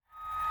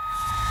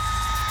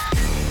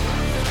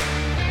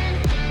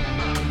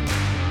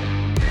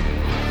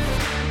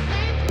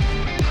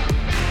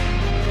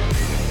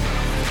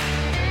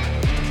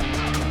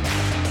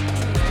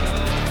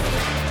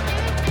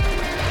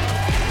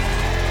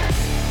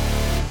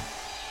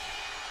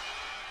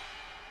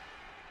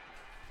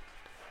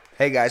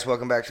Hey guys,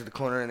 welcome back to the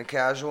Corner and the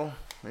Casual.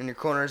 In your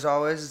corner as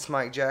always, it's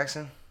Mike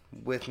Jackson.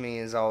 With me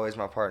as always,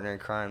 my partner in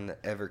crime, the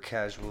ever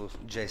casual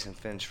Jason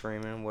Finch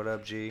Freeman. What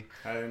up, G?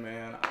 Hey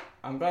man,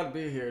 I'm glad to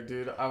be here,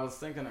 dude. I was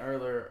thinking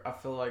earlier, I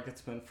feel like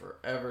it's been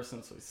forever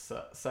since we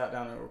sat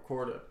down and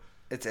recorded.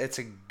 It's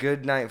a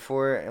good night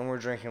for it, and we're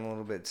drinking a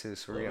little bit too,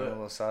 so we're getting a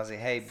little saucy.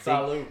 Hey,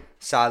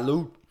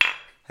 salute.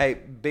 Hey,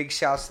 big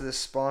shouts to the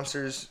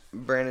sponsors,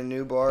 Brandon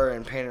Newbar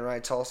and Paint It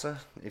Right Tulsa.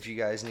 If you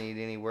guys need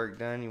any work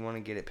done, you want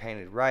to get it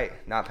painted right,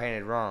 not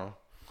painted wrong,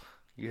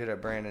 you hit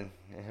up Brandon,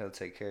 and he'll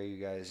take care of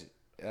you guys.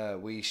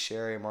 We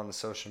share him on the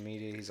social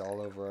media. He's all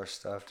over our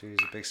stuff, dude.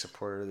 He's a big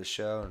supporter of the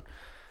show and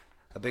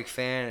a big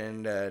fan.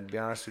 And to be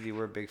honest with you,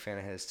 we're a big fan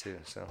of his too.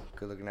 So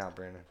good looking out,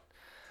 Brandon.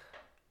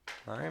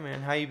 All right,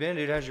 man. How you been,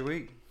 dude? How's your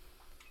week?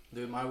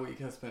 Dude, my week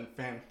has been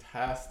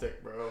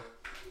fantastic, bro.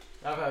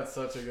 I've had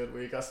such a good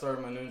week. I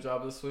started my new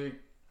job this week.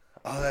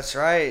 Oh, that's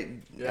right.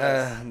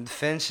 Yes.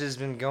 Finch has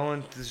been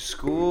going to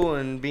school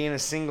and being a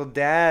single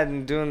dad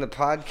and doing the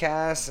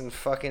podcast and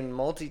fucking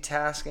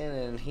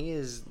multitasking, and he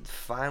is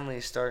finally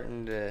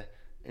starting to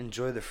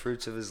enjoy the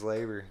fruits of his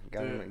labor.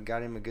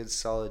 Got him a good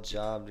solid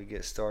job to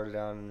get started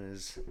out in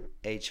his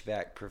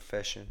HVAC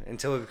profession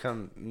until we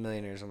become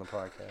millionaires on the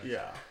podcast.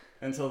 Yeah.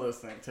 Until this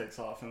thing takes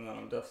off, and then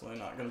I'm definitely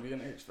not going to be an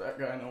HVAC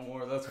guy no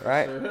more. That's for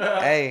right.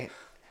 Sure.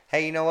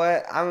 Hey, you know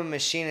what? I'm a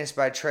machinist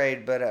by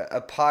trade, but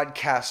a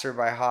podcaster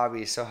by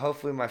hobby. So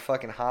hopefully my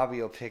fucking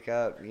hobby will pick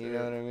up. You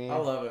know what I mean? I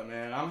love it,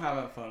 man. I'm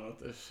having fun with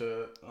this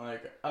shit.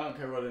 Like, I don't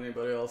care what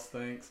anybody else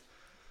thinks.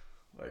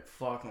 Like,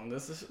 fuck them.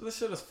 This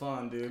shit is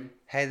fun, dude.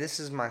 Hey, this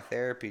is my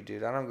therapy,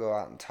 dude. I don't go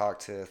out and talk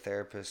to a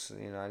therapist.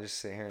 You know, I just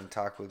sit here and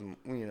talk with,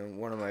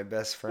 one of my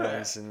best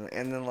friends and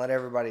then let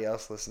everybody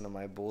else listen to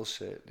my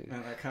bullshit, dude.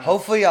 Man,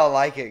 hopefully y'all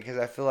like it because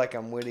I feel like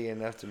I'm witty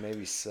enough to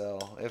maybe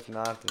sell. If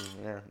not,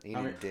 then, eat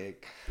a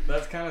dick.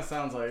 That kind of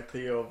sounds like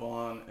Theo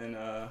Vaughn and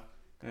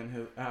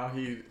how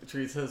he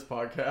treats his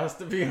podcast,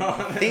 to be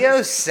honest.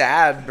 Theo's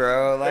sad,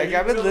 bro. Like,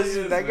 I've been really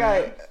listening to that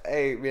guy.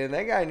 Hey, man,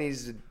 that guy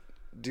needs to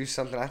do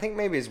something. I think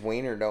maybe his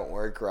wiener don't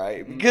work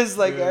right because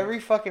every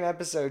fucking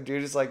episode,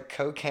 dude, is like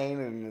cocaine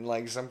and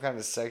like some kind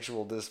of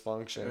sexual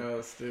dysfunction.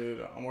 Yes,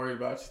 dude, I'm worried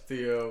about you,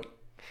 Theo.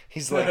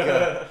 He's like,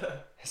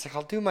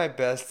 I'll do my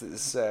best at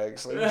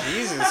sex. Like,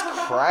 Jesus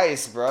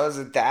Christ, bro, is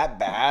it that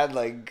bad?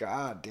 Like,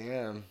 god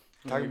damn.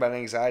 Talking about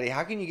anxiety.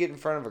 How can you get in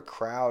front of a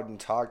crowd and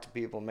talk to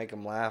people, make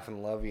them laugh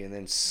and love you, and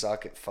then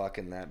suck at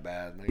fucking that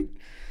bad? Like,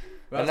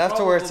 enough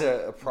to where it's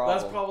a problem.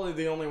 That's probably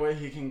the only way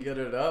he can get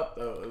it up,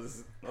 though,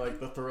 is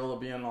like the thrill of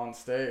being on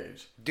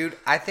stage. Dude,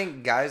 I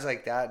think guys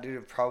like that, dude,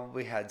 have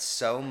probably had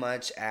so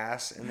much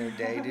ass in their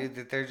day, dude,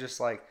 that they're just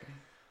like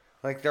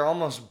they're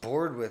almost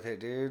bored with it,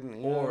 dude.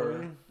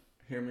 Or,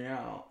 hear me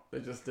out, they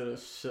just did a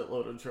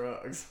shitload of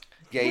drugs.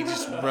 Yeah, he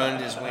just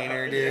runned his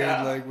wiener, dude,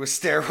 like with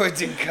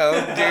steroids and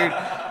coke,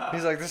 dude.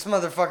 He's like, this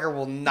motherfucker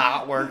will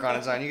not work on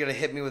his own. You gotta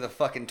hit me with a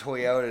fucking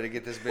Toyota to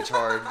get this bitch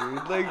hard,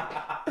 dude. Like,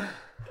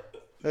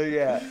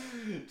 yeah.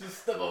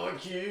 Just step on a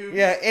cube.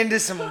 Yeah, into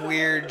some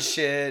weird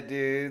shit,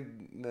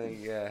 dude. Like,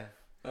 yeah.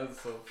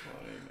 That's so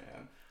funny,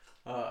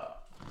 man.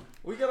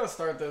 We gotta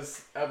start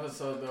this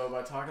episode, though,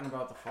 by talking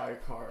about the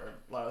fight card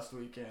last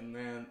weekend,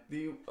 man.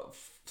 The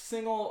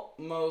single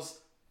most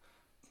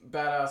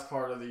badass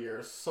card of the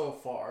year so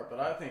far, but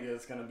I think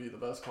it's gonna be the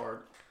best card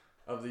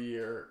of the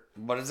year.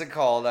 What is it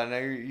called? I know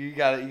you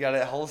got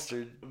it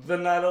holstered. The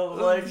Night of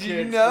the Leg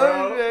Kicks,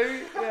 bro.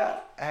 Baby? Yeah.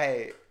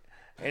 Hey.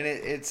 And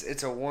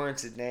it's a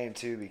warranted name,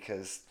 too,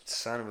 because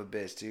son of a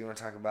bitch, dude. You want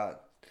to talk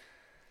about...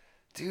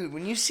 Dude,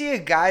 when you see a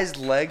guy's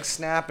leg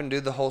snap and do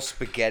the whole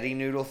spaghetti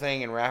noodle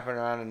thing and wrap it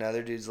around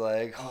another dude's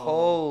leg,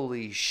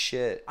 holy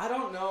shit. I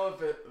don't know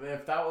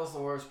if that was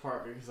the worst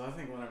part, because I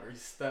think whenever he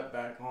stepped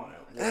back on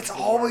it... That's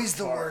always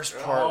the worst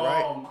part,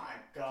 right? Oh, my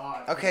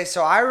God. Okay,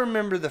 so I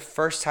remember the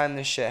first time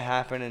this shit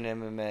happened in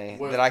MMA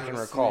that I can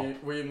recall.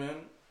 Weidman?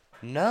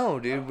 No,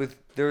 dude.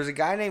 There was a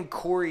guy named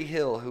Corey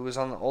Hill who was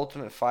on The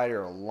Ultimate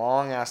Fighter a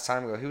long-ass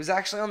time ago. He was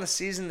actually on the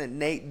season that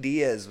Nate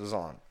Diaz was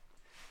on.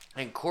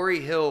 And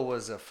Corey Hill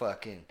was a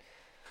fucking,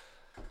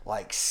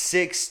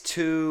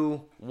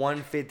 6'2",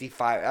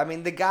 155. I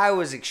mean, the guy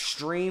was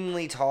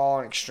extremely tall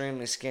and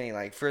extremely skinny.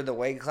 Like, for the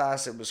weight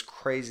class, it was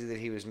crazy that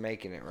he was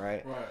making it,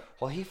 right? Right.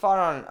 Well, he fought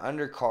on an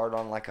undercard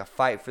on, a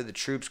Fight for the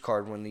Troops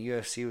card when the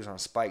UFC was on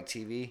Spike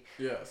TV.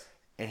 Yes.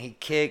 And he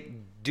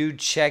kicked. Dude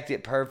checked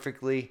it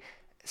perfectly.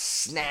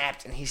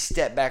 Snapped and he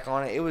stepped back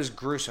on it. It was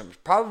gruesome.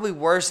 Probably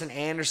worse than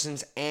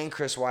Anderson's and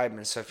Chris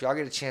Weidman. So if y'all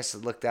get a chance to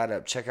look that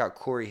up, check out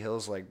Corey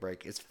Hill's leg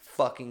break. It's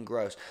fucking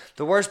gross.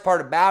 The worst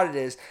part about it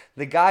is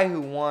the guy who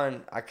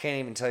won, I can't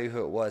even tell you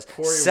who it was,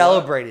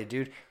 celebrated,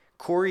 dude.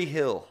 Corey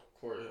Hill.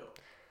 Corey Hill.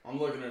 I'm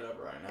looking it up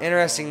right now.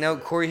 Interesting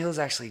note, Corey Hill's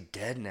actually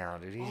dead now,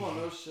 dude.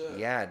 No shit.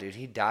 Yeah, dude.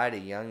 He died a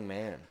young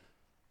man.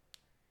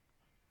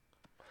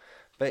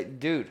 But,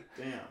 dude.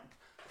 Damn.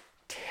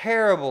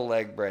 Terrible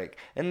leg break.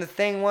 And the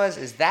thing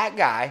is that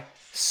guy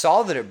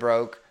saw that it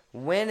broke,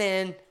 went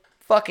in,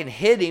 fucking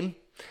hit him,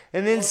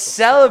 And then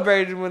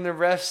celebrated when the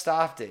ref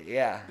stopped it.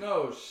 Yeah.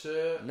 No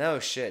shit. No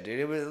shit,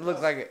 dude. It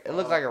looked like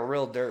a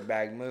real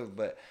dirtbag move,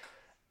 but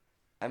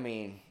I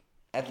mean,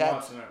 I'm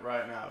watching it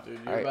right now, dude.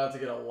 You're about to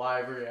get a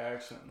live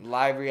reaction.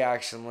 Live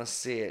reaction. Let's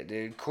see it,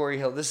 dude. Corey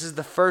Hill. This is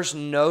the first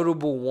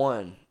notable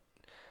one,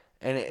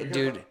 and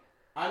dude.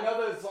 I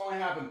know that it's only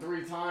happened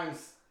 3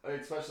 times,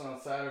 especially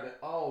on Saturday.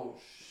 Oh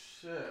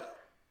shit,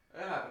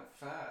 it happened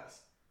fast.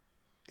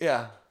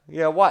 Yeah.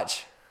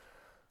 Watch.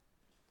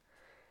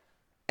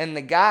 And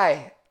the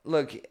guy,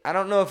 look, I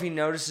don't know if he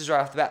notices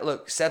right off the bat.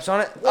 Look, steps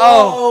on it.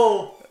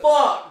 Whoa,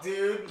 fuck,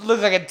 dude.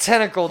 Looked like a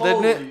tentacle,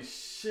 didn't it? Holy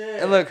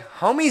shit. And look,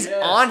 homie's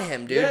on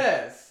him, dude.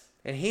 Yes.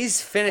 And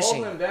he's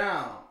finishing. Hold him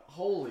down.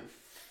 Holy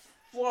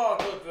fuck,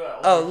 look at that.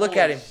 Oh, look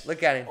at him.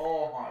 Look at him.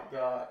 Oh, my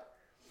God.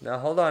 Now,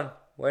 hold on.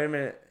 Wait a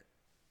minute.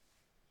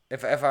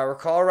 If I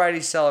recall right,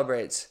 he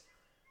celebrates.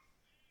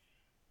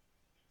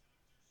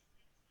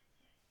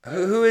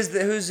 Who's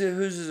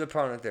his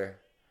opponent there?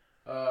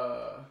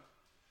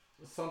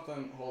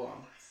 Something. Hold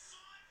on.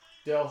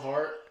 Dale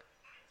Hart.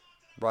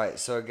 Right,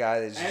 so a guy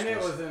that just... And it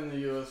was in the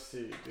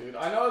UFC, dude.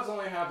 I know it's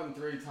only happened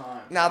 3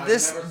 times. Now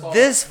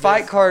this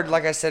fight card,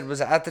 like I said,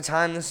 was at the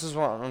time. This was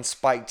on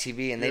Spike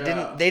TV, and they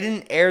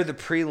didn't air the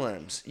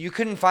prelims. You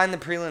couldn't find the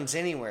prelims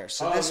anywhere.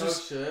 So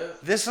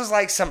this was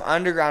like some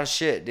underground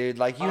shit, dude.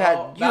 Like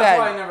that's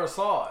why I never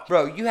saw it,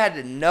 bro. You had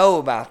to know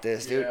about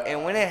this, dude. Yeah.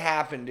 And when it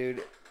happened,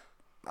 dude.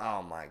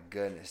 Oh my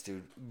goodness,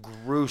 dude.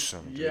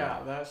 Gruesome, dude. Yeah,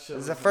 that shit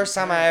was the first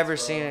time I ever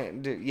seen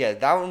it, dude. Yeah,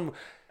 that one.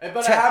 But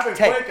it happened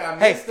quick. I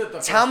missed it the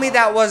first tell me time.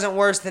 That wasn't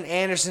worse than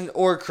Anderson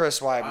or Chris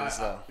Weidman's,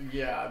 though.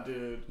 Yeah,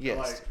 dude.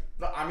 Yes.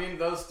 Like, I mean,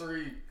 those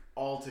 3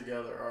 all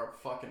together are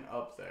fucking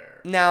up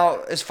there.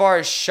 Now, as far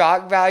as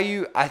shock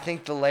value, I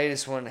think the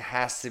latest one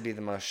has to be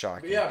the most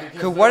shocking. Yeah,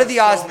 because what are the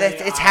odds that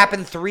it's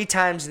happened 3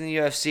 times in the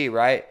UFC,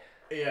 right?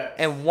 Yeah.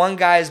 And one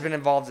guy has been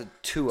involved in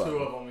 2 of them.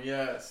 2 of them,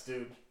 yes,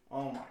 dude.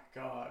 Oh my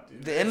God,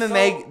 dude. The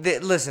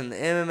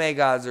MMA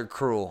gods are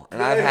cruel,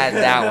 and I've had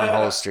that one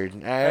holstered.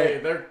 Right?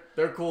 Hey,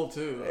 they're cool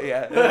too. Though.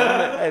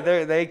 Yeah,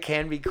 they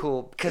can be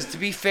cool. Because to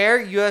be fair,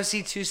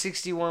 UFC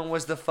 261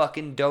 was the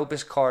fucking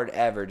dopest card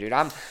ever, dude.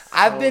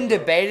 I've been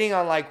debating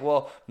on like,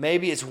 well,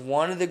 maybe it's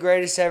one of the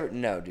greatest ever.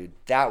 No, dude,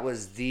 that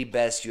was the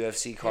best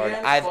UFC card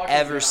I've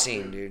ever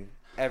seen, dude.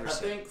 I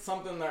think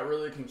something that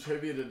really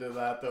contributed to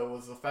that though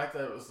was the fact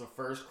that it was the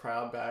first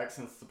crowd back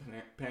since the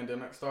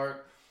pandemic started.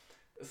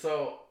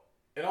 So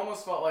it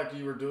almost felt like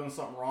you were doing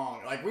something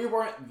wrong. Like, we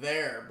weren't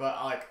there,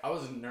 but, like, I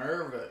was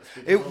nervous.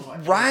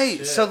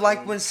 Right. So,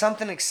 like, when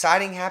something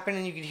exciting happened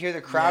and you could hear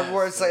the crowd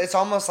roar, it's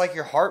almost like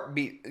your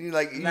heartbeat,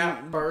 like,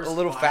 a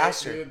little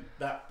faster. Dude,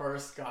 that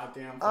first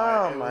goddamn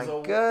fight. Oh, my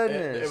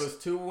goodness. It was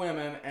 2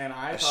 women, and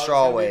I thought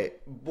straw it was weight.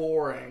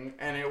 Boring,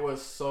 and it was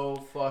so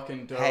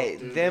fucking dope, Hey,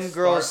 dude. them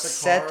girls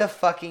set the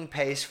fucking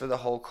pace for the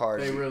whole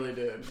card. They really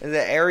did. The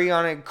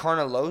Ariana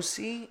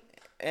Carnelosi...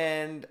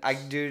 And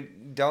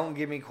don't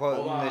get me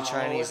quoting the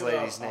Chinese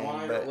lady's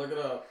name, but look it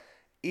up.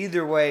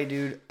 Either way,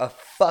 dude, a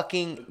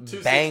fucking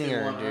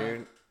banger, dude.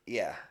 Right?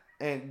 Yeah,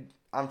 and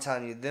I'm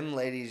telling you, them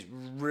ladies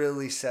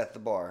really set the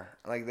bar.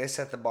 Like, they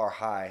set the bar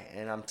high,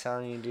 and I'm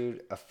telling you,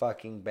 dude, a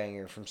fucking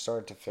banger from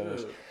start to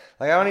finish. Dude.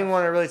 Like, I don't even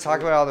want to really talk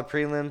about all the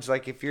prelims.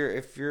 Like, if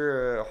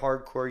you're a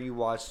hardcore, you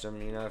watched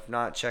them. You know, if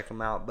not, check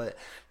them out. But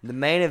the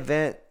main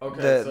event,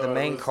 the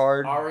main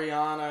card,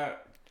 Ariana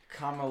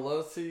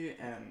Carnelosi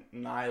and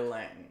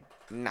Nilang.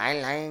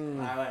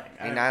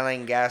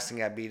 Nilang gassed and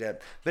got beat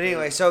up. But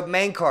anyway, so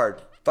main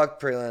card.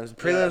 Fuck prelims.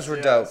 Prelims were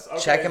dope. Okay,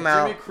 check them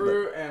out. Jimmy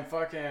Crute and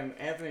fucking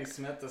Anthony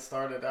Smith to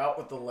start it out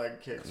with the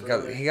leg kicks.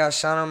 Really. He got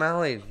Sean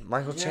O'Malley.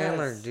 Michael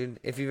Chandler, dude.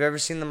 If you've ever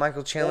seen the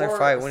Michael Chandler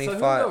fight when he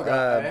fought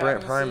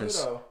Brent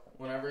Primus.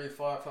 Whenever he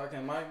fought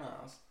fucking Mike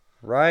Mouse.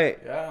 Right.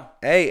 Yeah.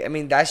 Hey, I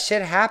mean, that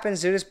shit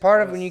happens, dude. It's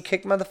part of when you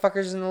kick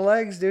motherfuckers in the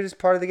legs, dude. It's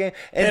part of the game.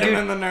 And hit him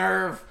in the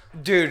nerve.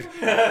 Dude.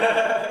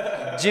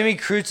 Jimmy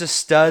Crute's a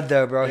stud,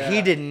 though, bro. Yeah.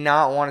 He did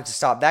not want it to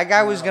stop. That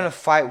guy was going to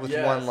fight with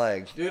one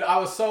leg. Dude, I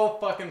was so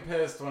fucking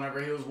pissed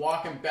whenever he was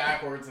walking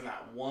backwards in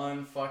that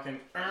one fucking...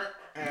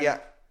 Yeah,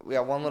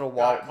 one little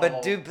walk.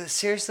 But, dude,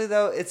 seriously,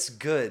 though, it's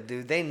good,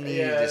 dude. They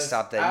needed to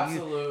stop that.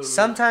 Absolutely.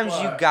 Sometimes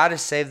you got to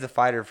save the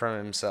fighter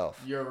from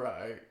himself. You're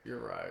right.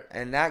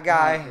 And that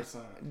guy,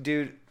 100%.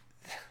 Dude,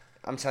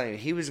 I'm telling you,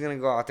 he was going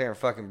to go out there and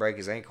fucking break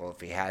his ankle if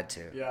he had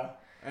to. Yeah.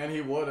 And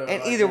he would have.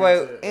 And either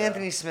way,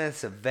 Anthony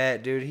Smith's a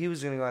vet, dude. He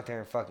was gonna go out there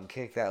and fucking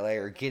kick that leg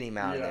or get him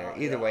out of there.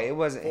 Either way, it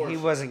wasn't. He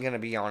wasn't gonna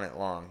be on it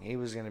long. He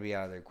was gonna be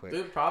out of there quick.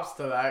 Dude, props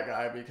to that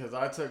guy because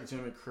I took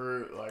Jimmy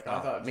Crute. Like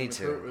I thought Jimmy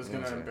Crute was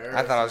gonna embarrass.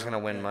 I thought I was gonna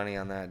win money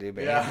on that, dude.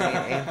 But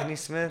Anthony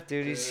Smith,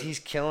 dude, he's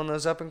killing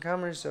those up and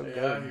comers. So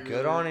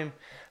good on him.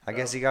 I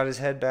guess he got his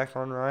head back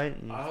on right.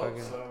 And I hope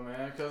so,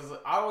 man. Because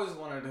I always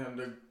wanted him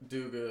to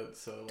do good.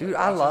 So, like, dude,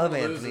 I love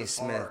Anthony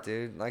Smith,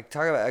 dude. Like,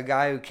 talk about a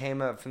guy who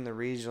came up from the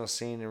regional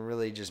scene and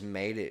really just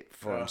made it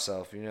for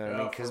himself. You know what I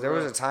mean? Because there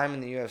was a time in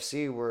the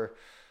UFC where,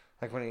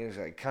 like, when he was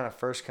like kind of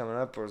first coming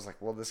up, where it was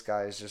like, well, this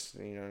guy is just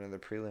another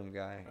prelim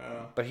guy.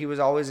 But he was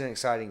always in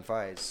exciting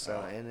fights.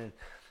 So and then,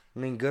 I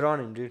mean, good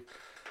on him, dude.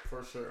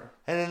 For sure.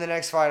 And then the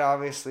next fight,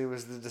 obviously,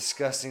 was the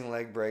disgusting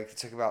leg break. It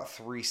took about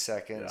 3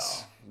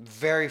 seconds. Yeah.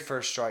 Very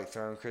first strike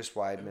thrown, Chris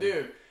Weidman.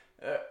 Dude,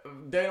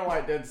 Dana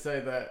White did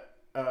say that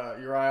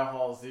Uriah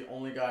Hall is the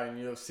only guy in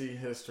UFC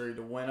history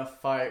to win a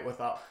fight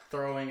without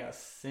throwing a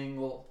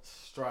single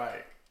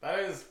strike. That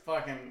is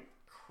fucking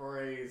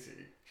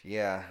crazy.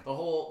 Yeah. The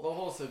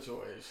whole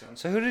situation.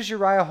 So who does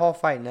Uriah Hall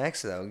fight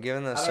next, though,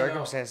 given the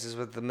circumstances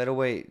with the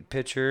middleweight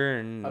pitcher?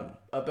 And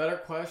a better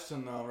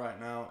question, though, right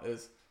now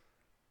is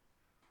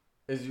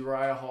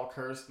Uriah Hall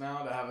cursed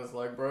now to have his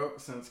leg broke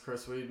since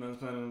Chris Weidman's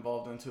been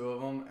involved in 2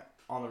 of them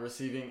on the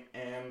receiving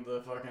and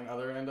the fucking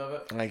other end of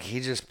it? Like,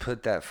 he just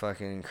put that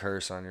fucking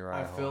curse on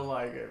Uriah Hall. I feel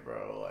like it,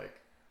 bro. Like,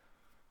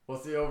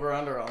 what's the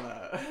over-under on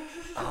that?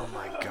 Oh,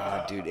 my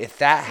God, dude. If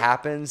that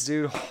happens,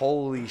 dude,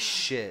 holy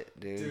shit,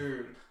 dude.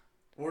 Dude,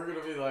 we're going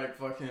to be like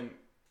fucking...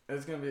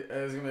 It's gonna be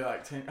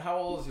like 10... How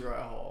old is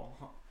Uriah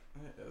Hall?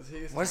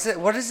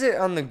 What is it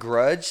on The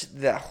Grudge?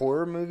 That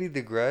horror movie,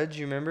 The Grudge,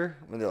 you remember?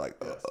 When they're like...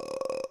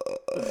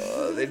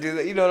 they do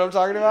that. You know what I'm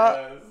talking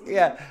about?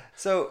 Yes. Yeah.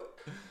 So...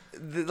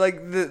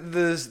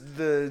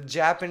 The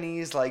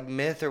Japanese like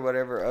myth or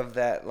whatever of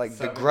that, like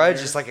 7 The Grudge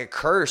years. Is like a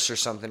curse or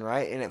something,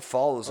 right? And it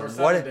follows or them.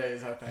 7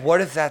 days, I think. What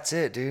if that's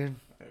it, dude?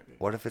 Maybe.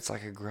 What if it's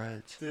like a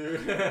grudge?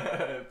 Dude,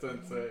 it's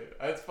insane.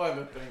 It's fun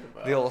to think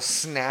about. The old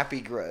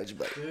snappy grudge,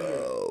 but dude,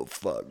 oh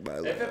fuck my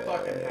leg. If it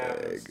fucking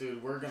happens,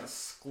 dude, we're gonna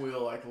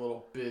squeal like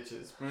little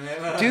bitches,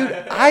 man. Dude,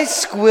 I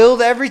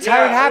squealed every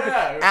time it happened.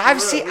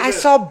 Yeah, I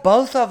saw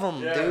both of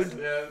them, dude.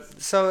 Yes.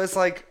 So it's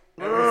like.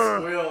 And we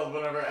squealed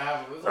whenever it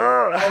happened.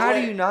 Like, how do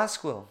you not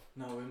squeal?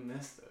 No, we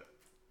missed it.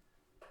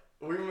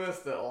 We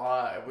missed it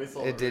live. We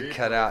saw it did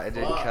cut out. It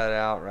did cut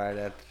out right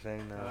at the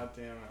thing, though. God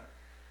damn it.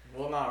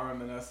 We'll not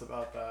reminisce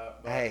about that.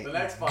 Hey, the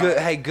next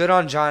fight, good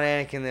on John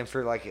Anakin then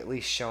for like at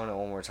least showing it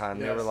one more time.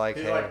 Yes. They were like,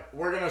 he's hey, like,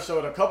 we're gonna show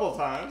it a couple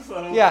times.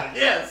 And yeah, like,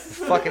 yes.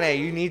 Fucking hey,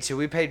 you need to.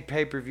 We paid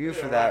pay-per-view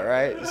for that,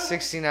 right?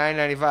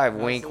 $69.95.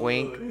 Wink,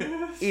 wink.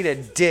 Eat a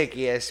dick,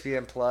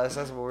 ESPN Plus.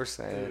 That's what we're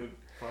saying. Dude,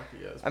 fuck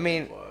ESPN I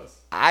mean, Plus.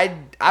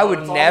 I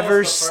would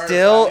never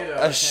steal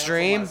a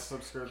stream,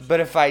 but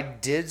if I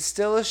did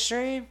steal a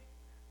stream,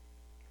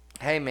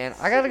 hey man,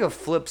 I gotta go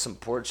flip some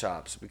pork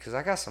chops because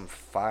I got some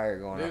fire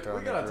going out there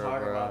on the grill, we gotta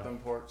talk about them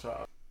pork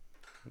chops.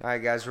 All right,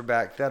 guys, we're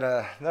back.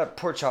 That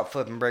pork chop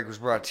flipping break was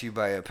brought to you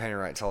by Painted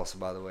Right Tulsa,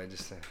 by the way.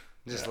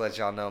 Just to let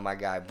y'all know, my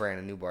guy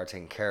Brandon Newbar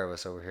taking care of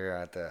us over here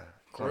at the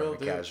Corner of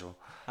the Casual.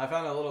 I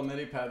found a little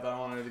midi pad that I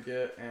wanted to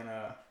get, and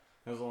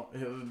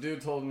the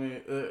dude told me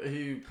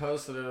he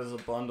posted it as a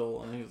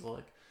bundle, and he was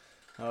like,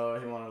 he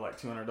wanted like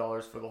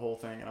 $200 for the whole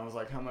thing, and I was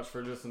like, how much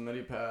for just a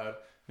midi pad?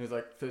 He was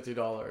like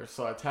 $50.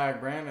 So I tagged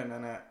Brandon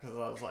in it because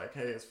I was like,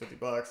 hey, it's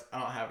 $50. I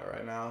don't have it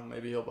right now.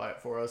 Maybe he'll buy it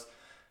for us.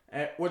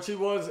 And which he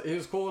was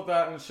cool with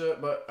that and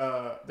shit. But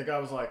the guy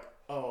was like,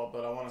 oh,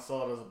 but I want to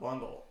sell it as a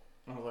bundle.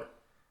 And I was like,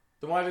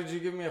 then why did you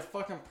give me a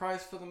fucking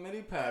price for the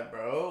midi pad,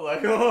 bro?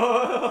 Like,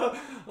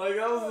 like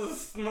that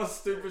was the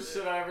most stupid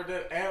shit I ever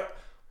did. And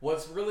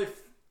what's really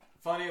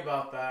funny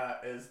about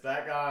that is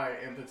that guy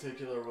in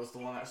particular was the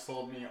one that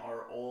sold me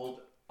our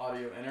old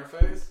audio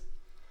interface.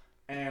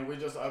 And we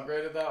just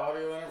upgraded that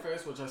audio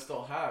interface, which I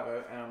still have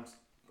it, and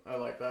I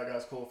like that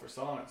guy's cool for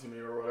selling it to me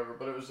or whatever.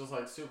 But it was just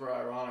like super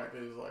ironic.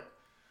 He was like,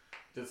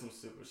 did some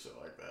stupid shit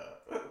like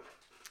that.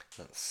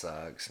 That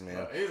sucks, man.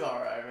 But he's all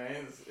right,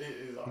 man.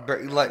 He's all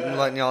right.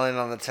 Letting y'all in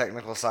on the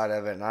technical side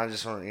of it, and I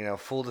just want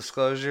full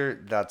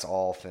disclosure. That's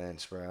all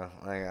Finch, bro.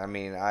 Like, I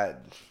mean,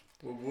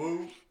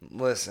 Woo-woo.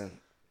 Listen.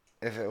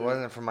 If it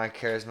wasn't for my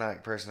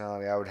charismatic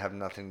personality, I would have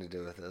nothing to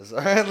do with this.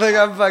 Alright, like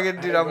I'm fucking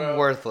dude. I'm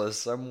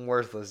worthless. I'm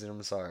worthless, and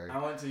I'm sorry. I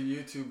went to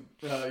YouTube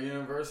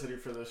University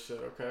for this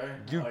shit. Okay.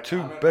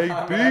 YouTube, baby.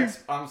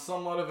 I'm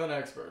somewhat of an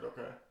expert.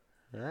 Okay.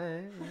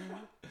 Alright.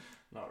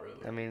 Not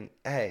really. I mean,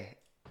 hey,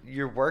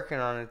 you're working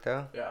on it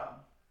though. Yeah,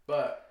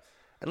 but.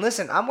 And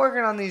listen, I'm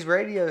working on these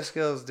radio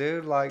skills,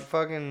 dude. Like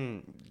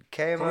fucking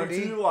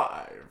KMOD.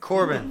 Live.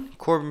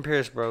 Corbin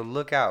Pierce, bro.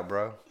 Look out,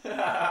 bro.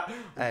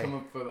 Hey,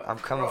 I'm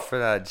coming for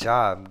that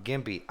job.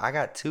 Gimpy, I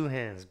got 2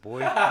 hands,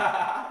 boy.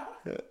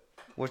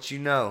 What you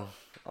know?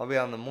 I'll be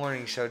on the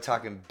morning show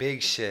talking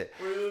big shit.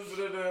 We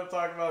listening to him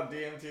talk about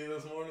DMT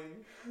this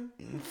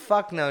morning.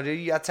 Fuck no,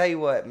 dude. I tell you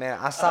what, man.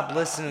 I stopped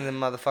listening to them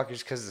motherfuckers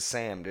because of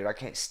Sam, dude. I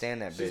can't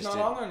stand that bitch, She's not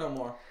dude. on there no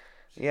more.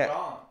 She's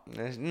gone.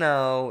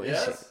 No.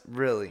 Yes. Is she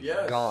really?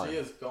 Yes, gone. she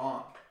is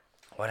gone.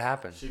 What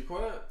happened? She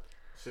quit.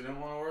 She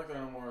didn't want to work there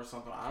anymore or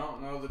something. I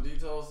don't know the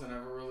details.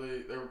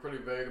 They were pretty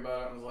vague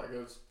about it. It was like it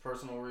was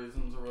personal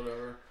reasons or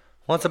whatever.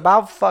 Well, it's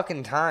about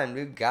fucking time,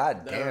 dude.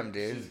 God damn,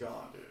 dude. She's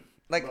gone, dude.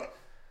 Like, but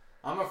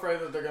I'm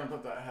afraid that they're going to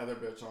put that Heather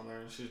bitch on there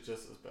and she's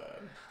just as bad.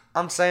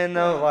 I'm saying,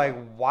 though, like,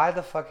 why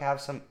the fuck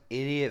have some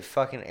idiot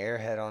fucking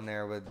airhead on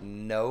there with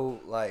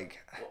no, like...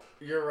 Well,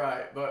 you're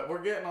right, but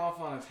we're getting off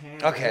on a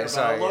tangent. Okay,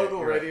 sorry. About a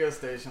local radio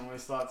station. We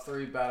saw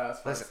 3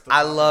 badass fights. Listen,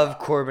 I love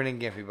Corbin and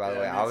Gimpy, by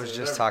the way. I was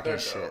just talking they're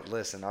shit. dope.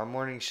 Listen, our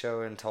morning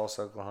show in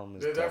Tulsa, Oklahoma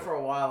is there for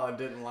a while, I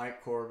didn't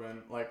like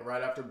Corbin. Like,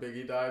 right after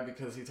Biggie died,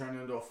 because he turned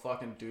into a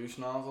fucking douche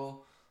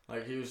nozzle.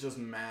 Like, he was just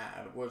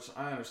mad, which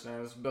I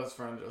understand. His best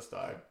friend just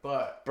died,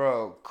 but...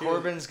 Bro,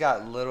 Corbin's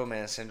got little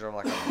man syndrome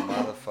like a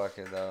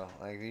motherfucker, though.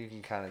 Like, you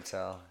can kind of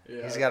tell.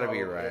 Yeah, he's got to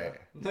be right.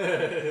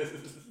 Yeah.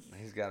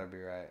 He's got to be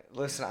right.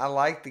 Listen, I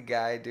like the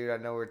guy, dude. I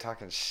know we're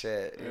talking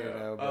shit, you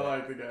know. But I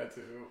like the guy,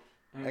 too.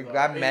 Like,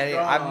 I've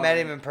met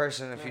him in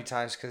person a few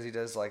times because he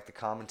does, like, the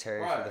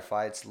commentary for the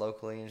fights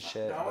locally and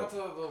shit. I went to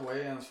the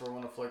weigh-ins for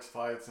one of Flick's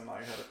fights and,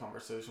 like, had a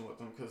conversation with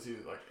him because he,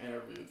 like,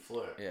 interviewed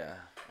Flick. Yeah.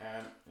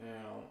 And, you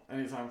know,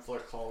 anytime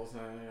Flick calls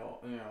in,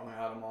 you know,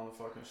 had him on the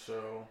fucking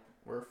show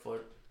where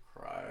Flick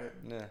cried.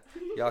 Yeah.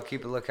 Y'all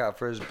keep a lookout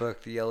for his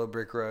book, The Yellow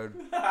Brick Road.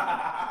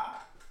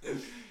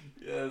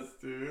 Yes,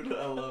 dude.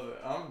 I love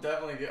it. I'm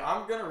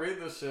gonna read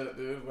this shit,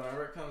 dude.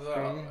 Whenever it comes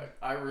out, like,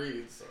 I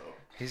read, so.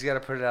 He's got to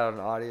put it out on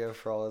audio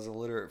for all his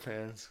illiterate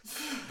fans.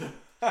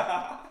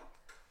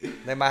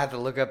 They might have to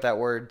look up that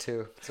word,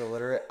 too. It's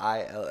illiterate.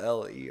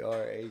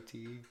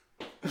 ILLERATE.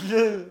 What's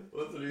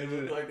it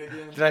even look like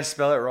again? Did I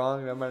spell it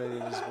wrong? I might have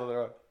even spelled it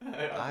wrong.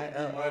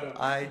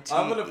 ILLITERATE.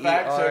 I'm gonna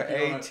fact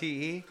check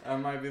you. That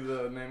might be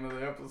the name of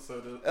the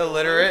episode.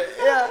 Illiterate.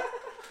 Yeah.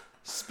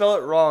 Spell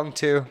it wrong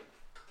too.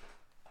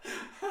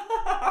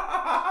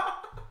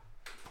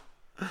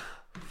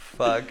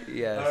 Fuck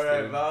yes. All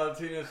right, dude.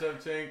 Valentina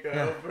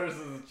Shevchenko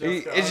versus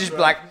Jessica. It's just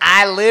like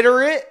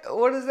illiterate.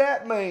 What does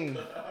that mean?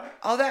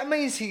 Oh, that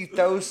means he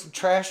throws some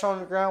trash on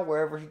the ground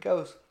wherever he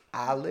goes.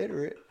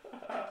 Illiterate.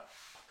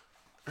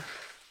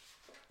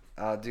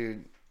 Oh,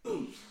 dude.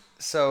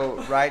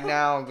 So right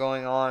now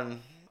going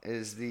on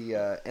is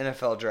the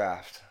NFL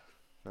draft,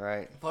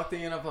 right? Fuck the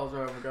NFL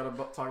draft. We gotta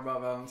talk about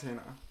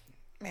Valentina.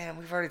 Man,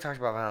 we've already talked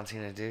about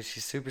Valentina, dude.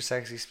 She's super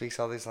sexy, speaks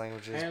all these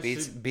languages,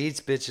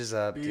 beats bitches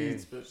up, dude.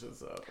 Beats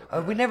bitches up. Okay.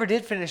 Oh, we never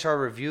did finish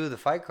our review of the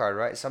fight card,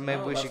 right? So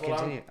maybe we should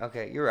continue.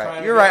 Okay, you're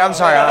right. You're right. I'm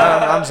sorry.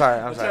 I'm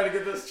sorry. I'm sorry. Trying to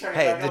get this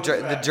hey,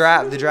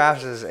 the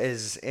draft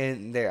is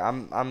in there.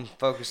 I'm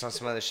focused on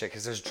some other shit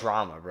because there's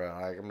drama, bro.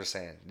 Like I'm just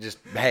saying. Just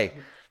hey,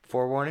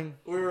 forewarning.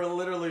 We were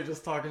literally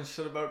just talking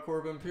shit about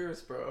Corbin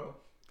Pierce, bro.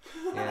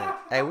 Yeah.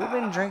 Hey, we've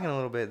been drinking a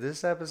little bit.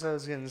 This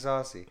episode's getting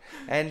saucy.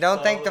 And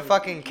don't think the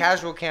fucking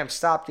casual camp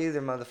stopped either,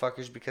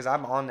 motherfuckers, because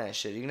I'm on that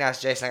shit. You can ask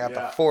Jason. I got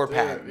the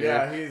 4-pack, dude.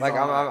 Yeah, he's like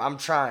I'm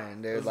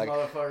trying, dude. Like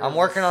I'm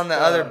working on the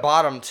other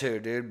bottom too,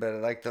 dude. But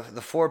like the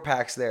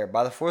 4-pack's there.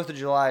 By the 4th of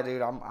July,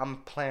 dude, I'm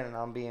planning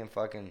on being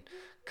fucking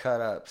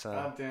cut up. So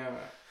God damn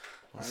it.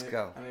 Let's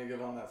go. I need to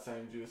get on that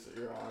same juice that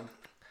you're on.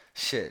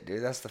 Shit,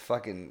 dude, that's the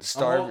fucking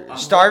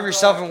starve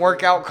yourself and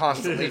work out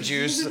constantly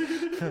juice.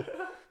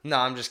 No,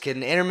 I'm just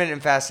kidding.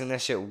 Intermittent fasting,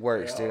 that shit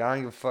works, dude. I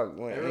don't give a fuck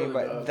what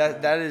anybody. Really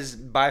that is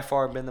by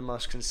far been the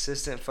most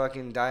consistent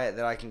fucking diet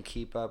that I can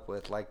keep up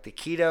with. Like the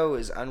keto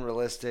is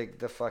unrealistic.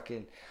 The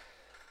fucking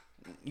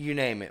you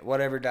name it,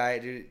 whatever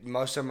diet, dude.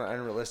 Most of them are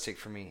unrealistic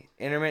for me.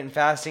 Intermittent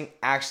fasting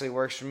actually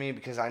works for me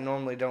because I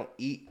normally don't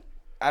eat.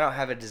 I don't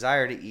have a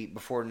desire to eat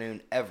before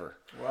noon ever.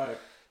 Right.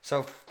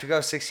 So to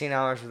go 16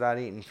 hours without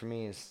eating for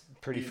me is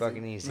pretty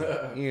fucking easy.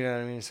 You know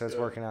what I mean? So it's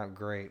working out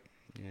great.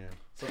 Yeah.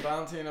 So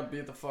Valentina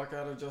beat the fuck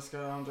out of Jessica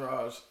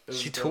Andrade.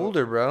 She tooled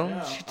her, bro.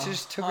 Yeah, she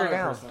just took her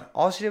down.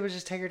 All she did was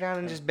just take her down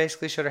and just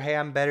basically showed her, hey,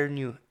 I'm better than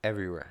you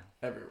everywhere.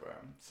 Everywhere.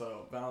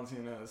 So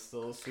Valentina is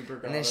still super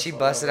goddess. And then she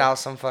busted out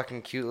some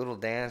fucking cute little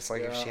dance,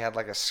 like if she had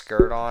like a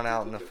skirt on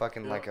out in the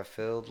fucking like a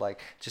field.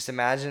 Like just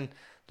imagine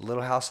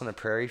Little House on the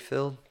Prairie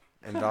field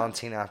and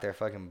Valentina out there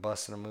fucking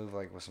busting a move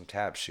like with some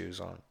tap shoes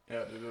on.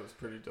 Yeah, dude, it was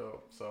pretty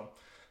dope. So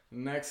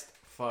next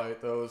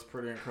fight though was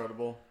pretty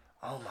incredible.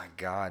 Oh my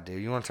god, dude.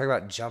 You want to talk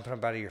about jumping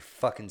up out of your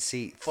fucking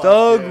seat?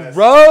 Thug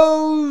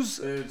Rose!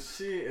 Dude,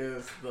 she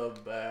is the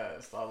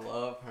best. I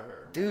love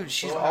her. Dude,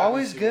 she's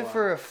always good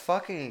for a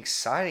fucking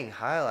exciting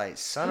highlight.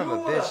 Son of a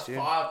bitch, dude.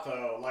 Fought,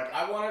 though. Like,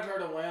 I wanted her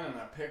to win, and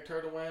I picked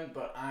her to win,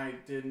 but I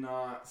did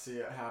not see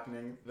it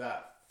happening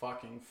that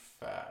fucking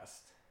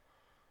fast.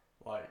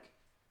 Like,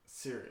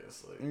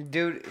 seriously.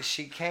 Dude,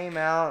 she came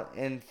out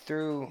and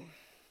threw...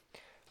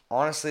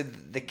 Honestly,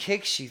 the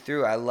kick she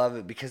threw, I love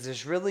it because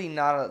there's really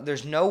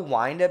there's no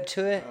wind up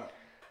to it.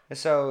 And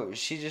so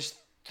she just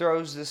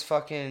throws this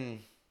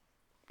fucking,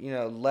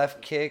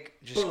 left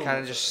kick, just kind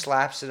of just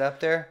slaps it up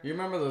there. You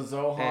remember the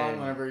Zohan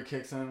whenever he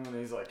kicks him and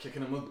he's like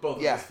kicking him with both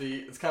of his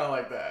feet? It's kind of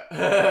like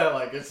that.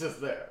 Like, it's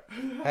just there.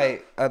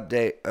 Hey,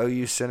 update.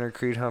 OU center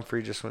Creed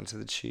Humphrey just went to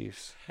the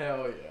Chiefs.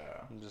 Hell yeah.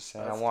 I'm just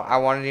saying. I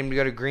wanted him to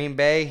go to Green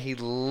Bay. He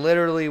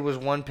literally was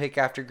one pick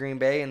after Green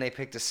Bay, and they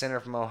picked a center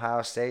from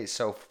Ohio State.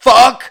 So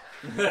fuck.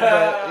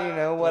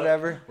 But,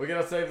 whatever. We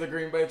gotta save the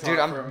Green Bay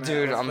talk for a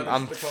minute.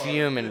 I'm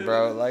fuming,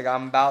 bro. Like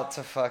I'm about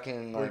to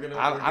fucking. Like,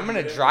 I'm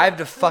gonna drive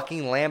to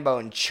fucking Lambeau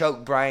and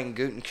choke Brian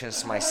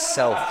Gutekunst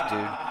myself,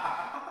 dude.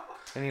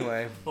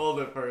 Anyway. Hold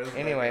it for a second.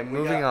 Anyway,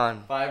 moving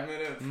on. 5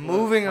 minutes.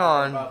 Moving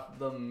on. About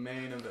the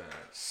main event.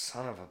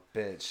 Son of a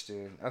bitch,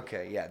 dude.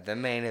 Okay, yeah, the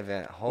main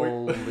event.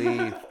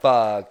 Holy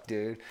fuck,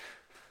 dude.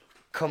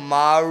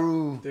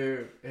 Kamaru.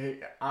 Dude,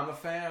 I'm a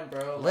fan,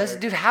 bro. Listen,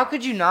 dude, how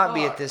could you not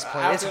be at this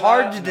point? It's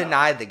hard to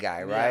deny the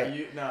guy,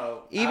 right? Yeah,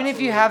 even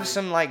if you have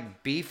some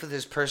like beef with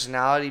his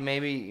personality,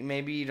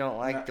 maybe you don't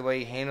like the way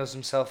he handles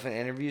himself in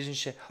interviews and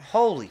shit.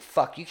 Holy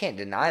fuck, you can't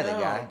deny the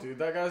guy. Dude,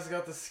 that guy's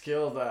got the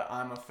skill that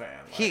I'm a fan.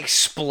 Like, he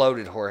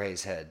exploded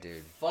Jorge's head,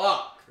 dude.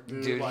 Fuck,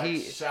 dude, like,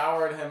 he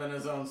showered him in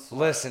his own sweat.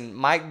 Listen,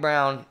 Mike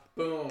Brown.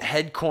 Boom.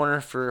 Head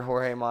corner for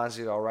Jorge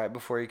Masvidal right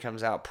before he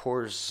comes out,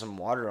 pours some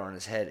water on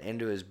his head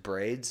into his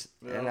braids.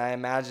 Yep. And I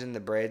imagine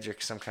the braids are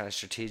some kind of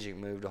strategic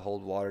move to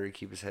hold water to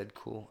keep his head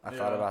cool. I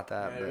thought about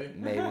that, but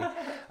maybe. I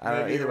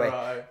don't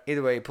know.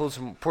 Either way, he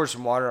poured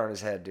some water on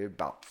his head, dude.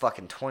 About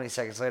fucking 20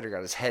 seconds later,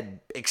 got his head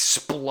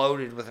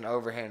exploded with an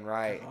overhand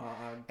right.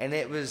 And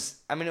it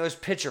was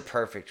picture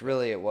perfect.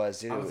 Really, it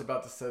was, dude. I was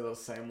about to say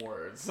those same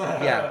words.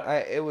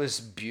 It was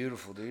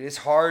beautiful, dude. It's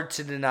hard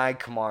to deny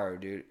Kamaru,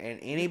 dude. And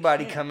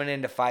anybody coming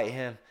in to fight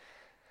him,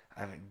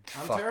 I mean,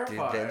 fuck,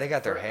 dude. They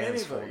got their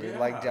hands full, dude.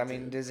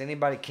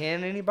 Yeah,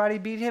 can anybody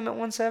beat him at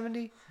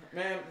 170?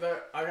 Man,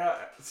 I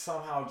got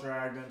somehow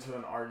dragged into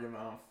an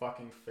argument on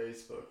fucking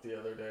Facebook the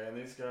other day, and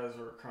these guys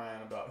were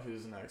crying about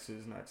who's next.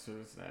 And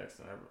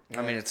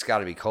I mean, it's got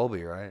to be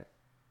Colby, right?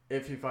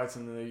 If he fights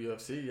in the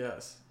UFC,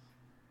 yes.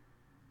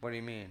 What do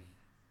you mean?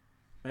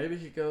 Maybe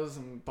he goes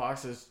and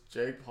boxes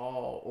Jake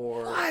Paul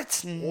or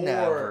what?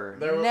 Never.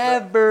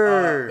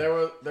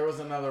 There was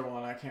another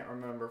one. I can't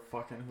remember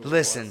fucking who.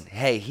 Listen,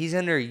 hey, he's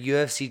under a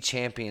UFC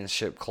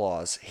championship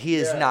clause. He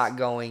is not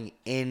going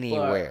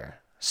anywhere,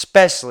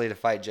 especially to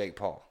fight Jake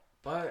Paul.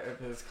 But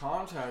if his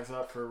contract's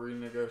up for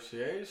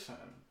renegotiation,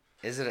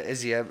 was that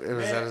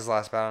his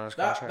last battle on his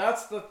contract?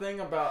 That's the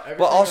thing about everything.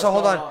 Well, also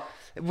hold on.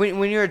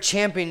 When you're a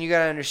champion, you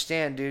gotta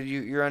understand, dude.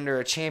 You're under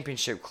a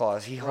championship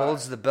clause. He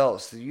holds the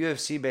belts. The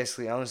UFC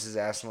basically owns his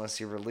ass unless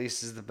he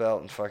releases the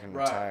belt and fucking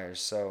retires.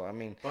 So I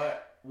mean.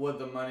 But would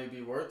the money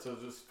be worth it?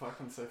 Just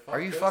fucking say fuck.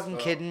 Are you fucking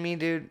kidding me,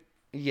 dude?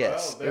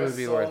 Yes, it would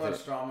be worth it. There's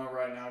so much drama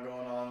right now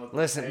going on with.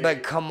 Listen,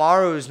 but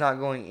Kamaru's not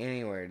going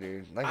anywhere,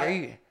 dude. Like,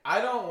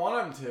 I don't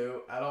want him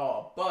to at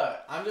all.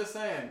 But I'm just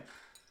saying,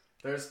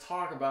 there's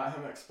talk about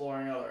him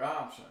exploring other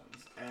options.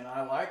 And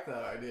I like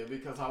that idea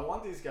because I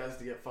want these guys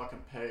to get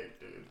fucking paid,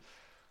 dude.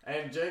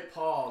 And Jake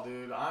Paul,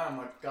 dude, I am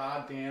a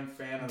goddamn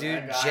fan of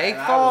that guy. Jake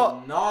Paul, I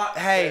will not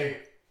say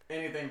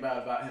anything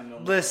bad about him no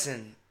more.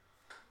 Listen,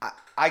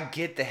 I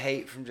get the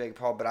hate from Jake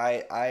Paul, but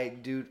I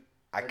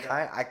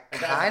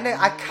kind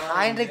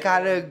of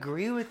gotta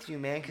agree with you,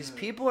 man, because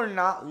people are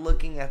not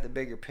looking at the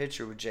bigger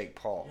picture with Jake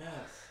Paul. Yes.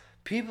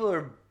 People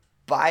are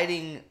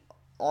biting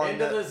into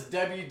this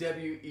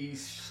WWE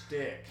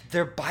shtick.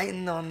 They're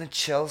biting on the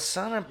Chael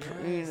Sonnen,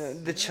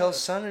 Chael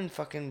Sonnen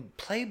fucking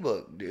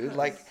playbook, dude.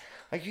 Yes.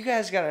 Like you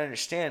guys gotta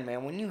understand,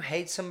 man. When you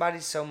hate somebody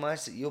so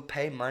much that you'll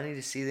pay money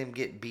to see them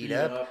get beat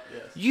up,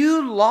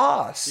 you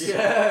lost.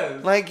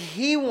 Yes. Like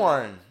he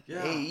won.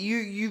 Yeah.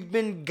 You've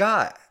been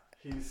got.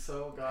 He's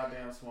so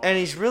goddamn smart. And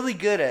he's really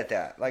good at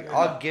that. Like,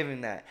 I'll give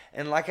him that.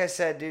 And like I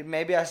said, dude,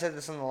 maybe I said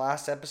this on the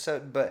last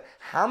episode, but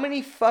how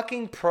many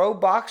fucking pro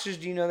boxers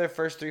do you know their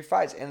first 3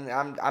 fights? And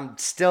I'm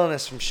stealing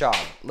this from Shaw.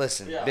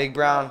 Listen, Big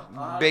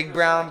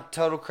Brown,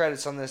 total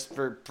credits on this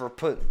for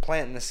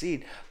planting the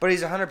seed. But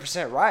he's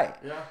 100% right.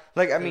 Yeah.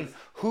 Like, I mean,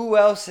 who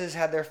else has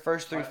had their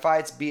first 3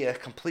 fights be a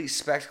complete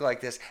spectacle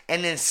like this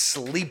and then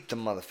sleep the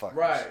motherfuckers?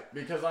 Right.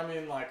 Because, I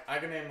mean, like, I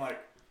can name, like,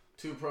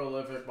 2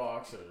 prolific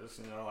boxers,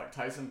 like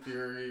Tyson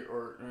Fury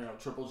or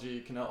Triple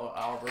G, Canelo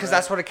Alvarez. Because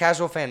that's what a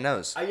casual fan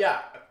knows. I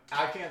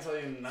can't tell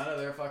you none of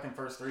their fucking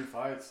first 3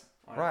 fights.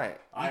 Like, right.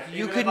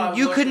 You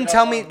couldn't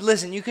tell me.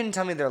 Listen, you couldn't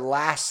tell me their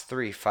last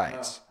 3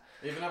 fights.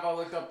 No. Even if I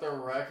looked up their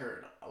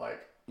record, like.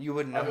 You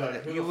wouldn't know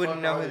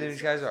who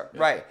these guys are. Yeah.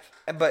 Right.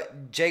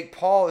 But Jake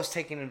Paul is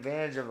taking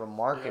advantage of a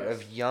market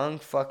of young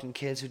fucking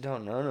kids who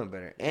don't know no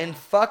better. And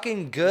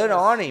fucking good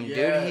on him,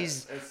 dude.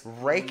 He's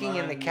raking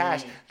in the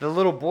cash. The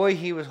little boy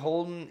he was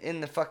holding in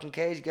the fucking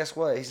cage, guess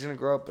what? He's going to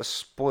grow up a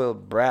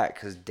spoiled brat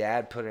because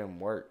dad put in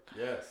work.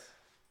 Yes.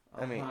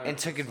 I mean, and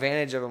took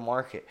advantage of a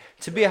market.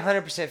 To be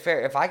 100%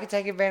 fair, if I could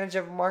take advantage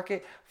of a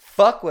market,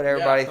 fuck what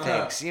everybody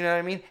thinks. You know what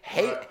I mean?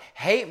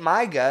 Hate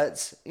my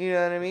guts. You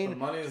know what I mean?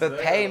 But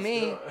pay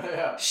me.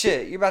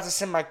 Shit, you're about to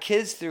send my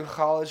kids through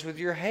college with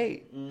your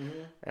hate.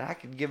 Mm-hmm. And I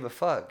could give a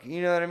fuck.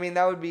 You know what I mean?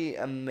 That would be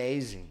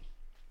amazing.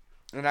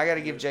 And I got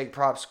to give Jake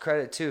props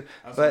credit too.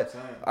 But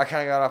I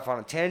kind of got off on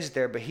a tangent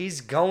there. But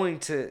he's going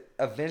to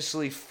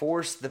eventually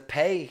force the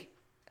pay.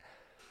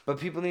 But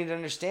people need to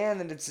understand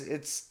that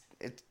it's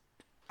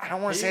I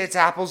don't want to say it's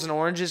apples and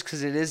oranges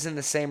because it is in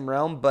the same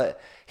realm,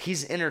 but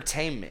he's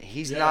entertainment.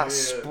 He's not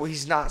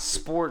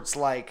sports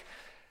like.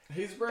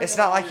 It's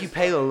not like you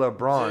pay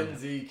LeBron. Gen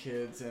Z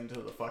kids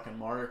into the fucking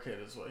market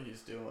is what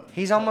he's doing.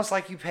 He's almost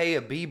like you pay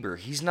a Bieber.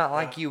 He's not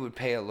like you would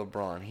pay a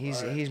LeBron.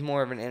 He's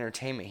more of an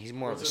entertainment. He's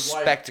more of a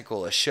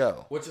spectacle, a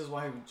show. Which is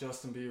why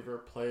Justin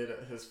Bieber played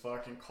at his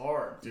fucking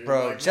card, dude.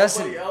 Bro, like,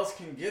 nobody else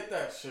can get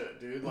that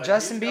shit, dude. Like,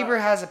 Justin Bieber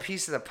has a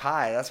piece of the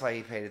pie. That's why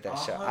he paid at that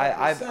show.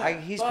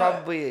 He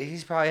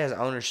probably has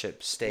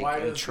ownership stake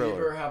in Triller. Why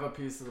does Bieber have a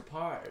piece of the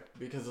pie?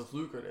 Because it's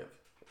lucrative.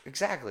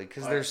 Exactly,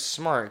 because they're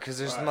smart. Because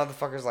there's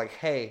motherfuckers like,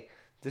 hey,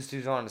 this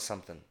dude's on to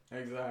something.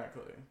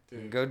 Exactly,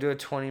 dude. Go do a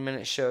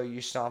 20-minute show.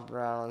 You stomp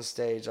around on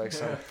stage like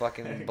some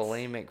fucking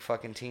bulimic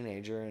fucking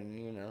teenager, and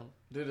you know.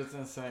 Dude, it's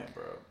insane,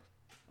 bro.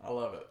 I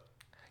love it.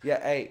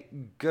 Yeah, hey,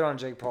 good on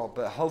Jake Paul,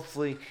 but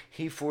hopefully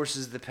he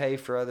forces the pay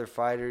for other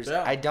fighters.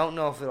 Yeah. I don't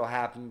know if it'll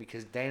happen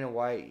because Dana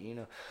White, you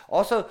know.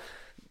 Also,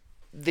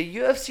 the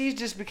UFC's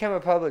just become a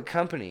public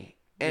company.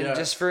 And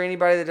just for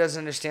anybody that doesn't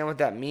understand what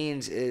that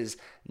means is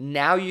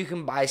now you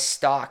can buy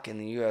stock in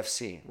the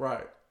UFC.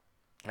 Right.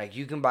 Like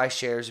you can buy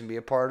shares and be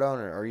a part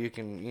owner, or you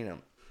can, you know,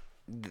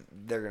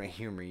 they're going to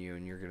humor you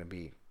and you're going to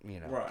be, you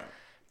know. Right.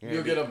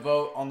 You'll get a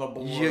vote on the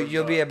board.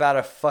 You'll be about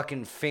a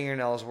fucking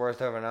fingernail's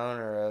worth of an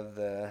owner of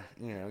the,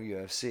 you know,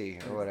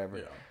 UFC or whatever.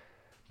 Yeah.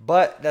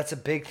 But that's a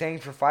big thing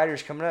for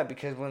fighters coming up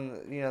because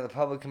when, you know, the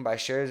public can buy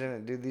shares in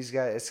it, dude, these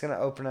guys, it's going to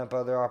open up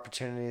other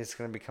opportunities. It's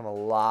going to become a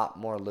lot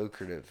more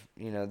lucrative.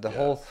 You know, the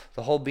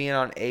whole being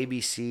on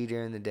ABC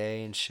during the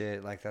day and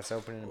shit, like that's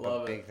opening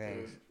up big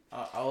things. Dude.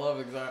 I love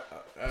exactly.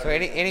 So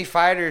any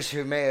fighters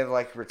who may have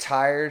like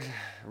retired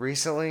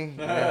recently, you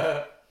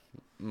know,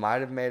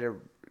 might have made a,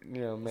 you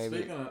know,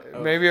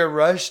 maybe a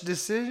rush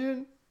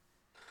decision.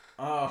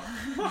 Oh,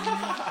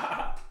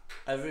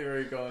 I see where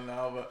you're going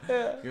now,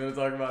 but you want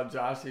to talk about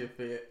Joshua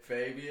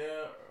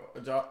Fabia?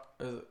 Is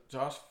it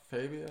Josh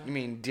Fabia? You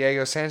mean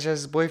Diego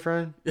Sanchez's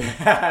boyfriend?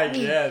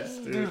 Yes,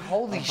 dude. Dude,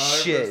 holy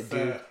 100%. Shit,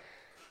 dude.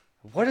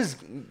 What is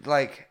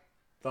like?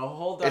 The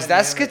whole is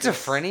that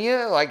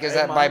schizophrenia? Like, is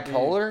that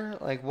bipolar?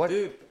 Like, what?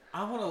 Dude,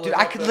 I want to look. Dude,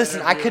 I could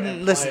listen. I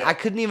couldn't listen. I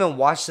couldn't even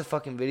watch the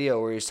fucking video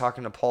where he's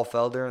talking to Paul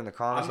Felder in the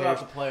commentators. I'm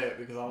about to play it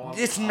because I want.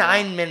 It's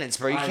 9 minutes,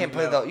 bro. You can't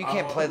play the. You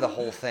can't play the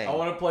whole thing. I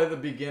want to play the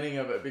beginning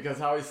of it because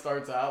how he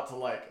starts out to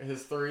like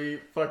his 3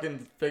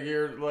 fucking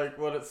figure like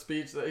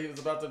speech that he was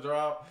about to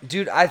drop.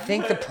 Dude, I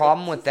think the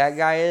problem with that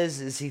guy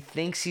is he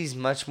thinks he's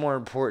much more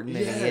important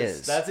than he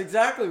is. That's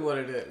exactly what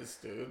it is,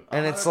 dude. 100%.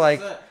 And it's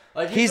like.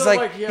 He's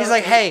like,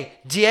 hey,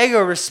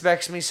 Diego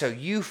respects me, so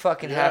you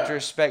fucking have to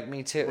respect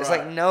me too. It's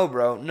like, no,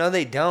 bro. No,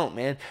 they don't,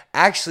 man.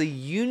 Actually,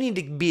 you need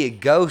to be a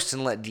ghost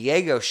and let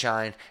Diego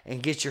shine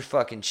and get your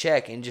fucking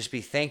check and just be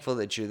thankful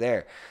that you're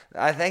there.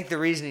 I think the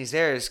reason he's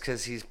there is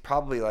because he's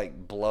probably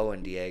like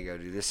blowing Diego,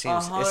 dude. This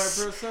seems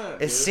 100%.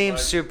 It seems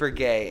like, super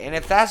gay, and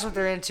if that's what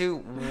they're into,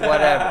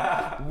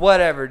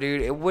 whatever,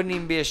 dude. It wouldn't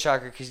even be a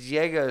shocker because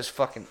Diego is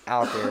fucking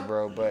out there,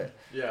 bro. But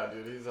yeah,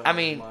 dude, he's. I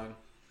mean,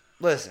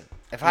 listen.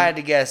 If I had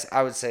to guess,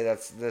 I would say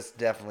that's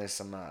definitely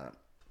some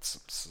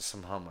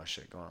homo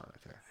shit going on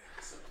right there.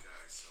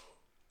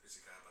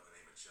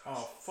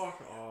 Oh,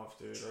 fuck off,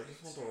 dude. I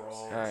just want the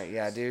raw. Alright,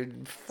 yeah,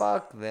 dude.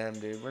 Fuck them,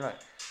 dude. We're not.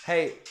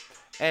 Hey,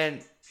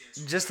 and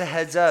just a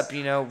heads up,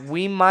 you know,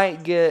 we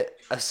might get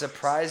a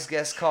surprise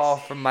guest call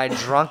from my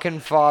drunken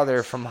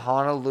father from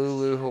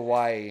Honolulu,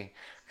 Hawaii.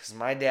 Because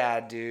my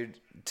dad, dude,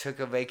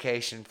 took a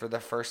vacation for the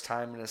first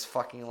time in his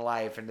fucking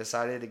life and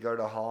decided to go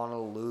to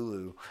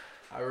Honolulu.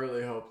 I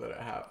really hope that it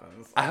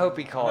happens. I hope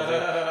he calls it.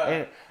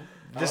 And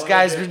this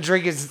guy's been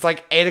drinking since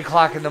like 8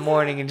 o'clock in the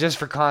morning, and just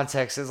for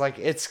context,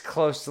 it's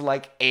close to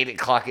like 8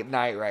 o'clock at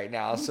night right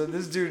now. So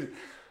this dude,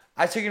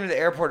 I took him to the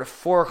airport at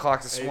 4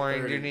 o'clock this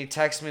morning, dude, and he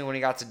texted me when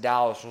he got to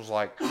Dallas and was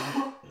like,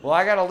 well,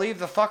 I gotta leave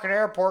the fucking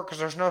airport because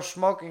there's no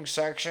smoking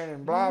section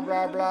and blah,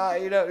 blah, blah.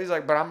 You know, he's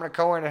like, but I'm gonna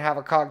go in and have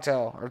a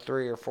cocktail or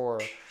 3 or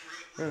 4.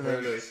 There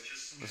it is.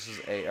 This is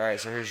 8. All right,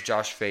 so here's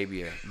Josh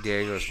Fabia,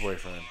 Diego's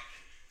boyfriend.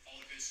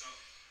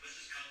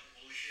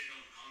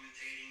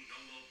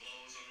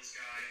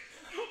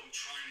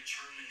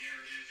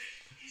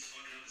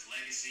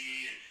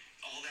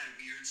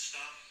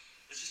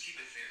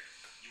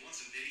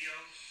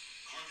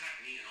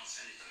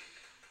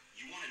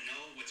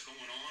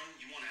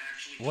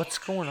 What's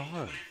going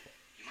on?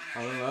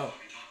 I don't know.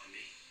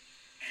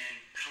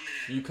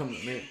 You come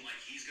to me.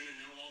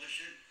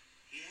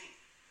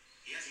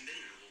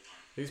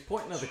 He's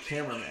pointing at the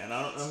cameraman.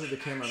 I don't know who the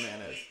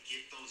cameraman is.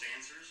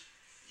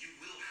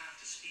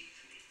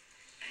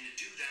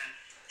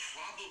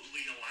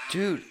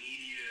 Dude,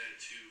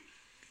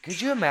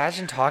 could you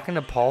imagine talking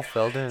to Paul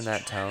Felder in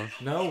that tone?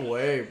 No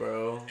way,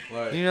 bro.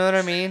 Like, you know what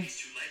I mean?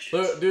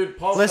 Look, dude,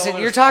 Paul listen,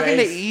 you're talking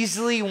to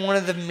easily one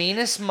of the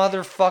meanest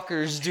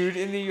motherfuckers, dude,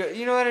 in the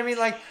you know what I mean?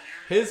 Like,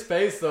 his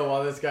face, though,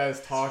 while this guy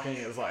is talking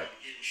is like,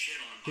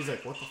 he's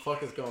like, what the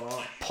fuck is going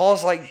on?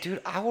 Paul's like,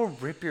 dude, I will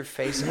rip your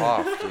face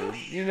off, dude.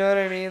 You know what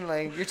I mean?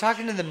 Like, you're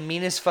talking to the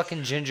meanest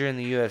fucking ginger in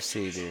the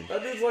UFC, dude.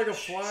 That dude's like a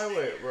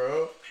flyweight,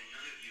 bro.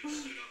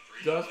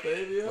 Josh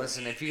Fabia?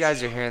 Listen, if you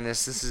guys are hearing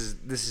this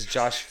is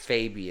Josh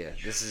Fabia.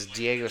 This is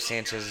Diego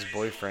Sanchez's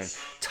boyfriend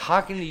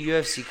talking to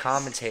UFC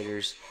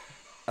commentators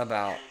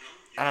about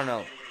I don't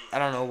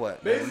know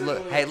what.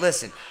 Look, hey,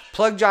 listen.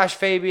 Plug Josh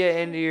Fabia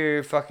into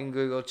your fucking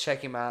Google.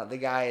 Check him out. The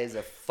guy is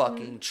a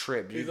fucking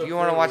trip. Dude. If you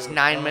want to watch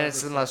 9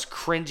 minutes of the most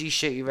cringy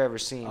shit you've ever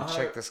seen,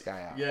 check this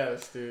guy out.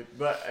 Yes, dude.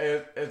 But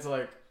it's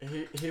like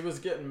he was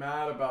getting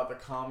mad about the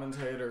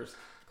commentators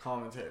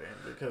commentating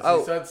because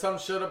he said some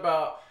shit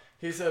about.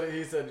 He said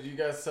you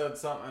guys said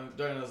something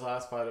during his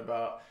last fight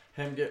about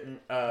him getting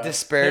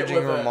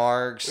disparaging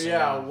remarks. with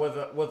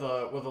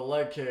a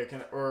leg kick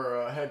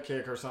or a head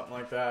kick or something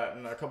like that,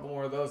 and a couple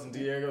more of those, and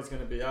Diego's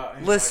gonna be out.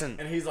 And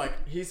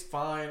he's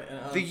fine.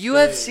 And the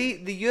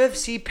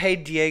UFC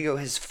paid Diego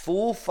his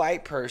full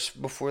fight purse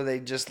before they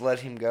just let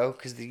him go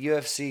because the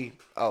UFC.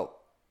 Oh,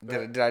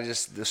 did I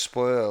just the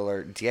spoiler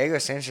alert? Diego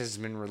Sanchez has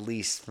been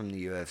released from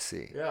the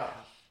UFC. Yeah.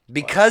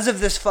 Because of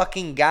this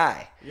fucking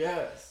guy.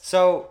 Yes.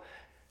 So.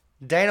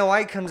 Dana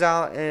White comes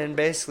out and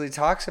basically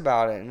talks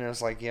about it, and it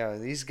was like, yo,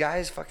 these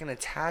guys fucking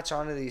attach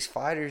onto these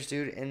fighters,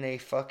 dude, and they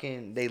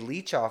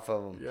leech off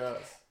of them. Yes.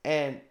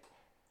 And,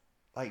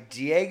 like,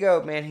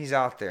 Diego, man, he's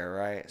out there,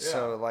 right? Yeah.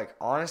 So, like,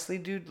 honestly,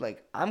 dude,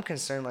 like, I'm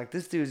concerned, like,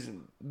 this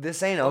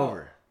ain't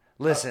over.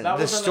 Listen,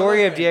 the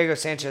story of Diego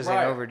Sanchez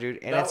ain't over, dude,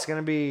 and it's going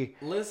to be...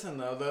 Listen,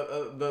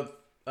 though,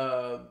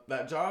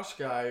 that Josh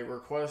guy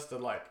requested,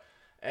 like,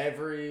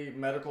 every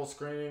medical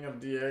screening of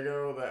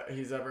Diego that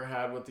he's ever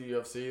had with the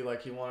UFC.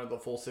 Like, he wanted the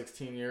full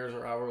 16 years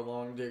or however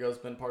long Diego's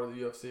been part of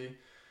the UFC.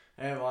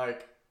 And,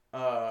 like,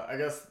 I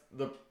guess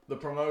the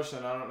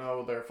promotion, I don't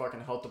know, their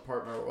fucking health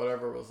department or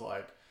whatever was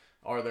like,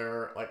 are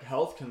there, like,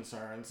 health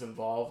concerns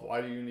involved?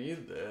 Why do you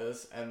need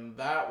this? And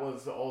that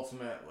was the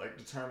ultimate, like,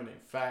 determining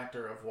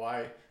factor of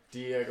why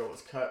Diego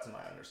was cut, to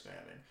my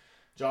understanding.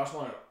 Josh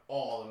wanted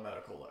all the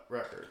medical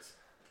records.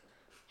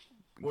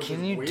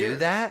 Can you do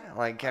that?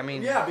 Like, I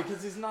mean... Yeah,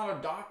 because he's not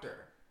a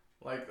doctor.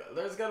 Like,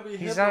 there's got to be HIPAA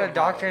He's not a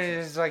doctor, and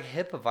there's, like,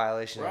 HIPAA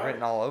violations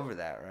written all over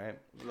that, right?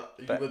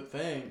 You would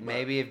think.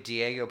 Maybe if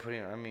Diego put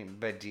in... I mean,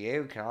 but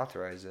Diego can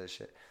authorize that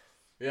shit.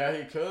 Yeah,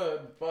 he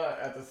could, but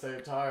at the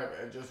same time,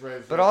 it just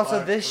raised... But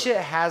also, this shit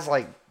has,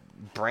 like,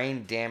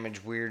 brain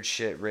damage, weird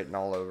shit written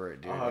all over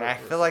it, dude. 100%. And I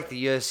feel like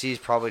the UFC is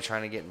probably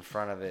trying to get in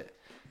front of it.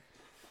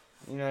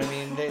 You know what I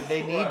mean?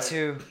 They need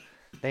to...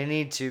 They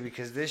need to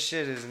because this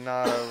shit is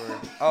not over.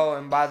 Oh,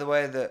 and by the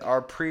way,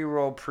 our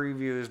pre-roll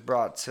preview is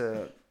brought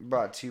to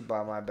you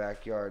by My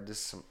Backyard.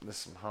 This is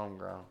some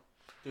homegrown.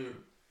 Dude,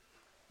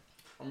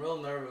 I'm real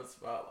nervous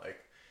about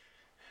like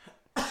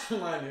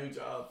my new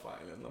job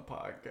finding the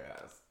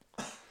podcast.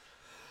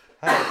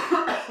 Hey,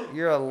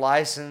 you're a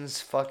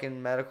licensed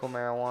fucking medical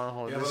marijuana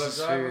holder. This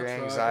is for your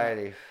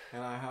anxiety.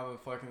 And I have a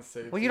fucking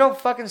safety. Well, you don't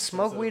fucking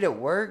smoke weed at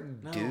work,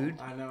 dude.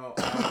 I know.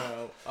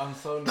 I'm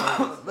so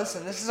nervous.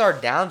 Listen, this is our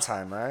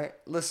downtime, right?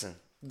 Listen.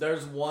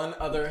 There's one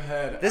other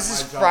head. This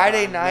is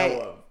Friday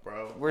night,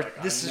 bro.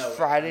 This is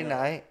Friday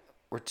night.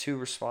 We're two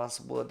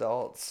responsible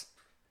adults.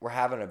 We're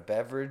having a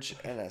beverage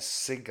and a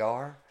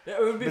cigar.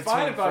 Yeah, it would be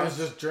fine if I was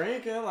just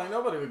drinking. Like,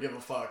 nobody would give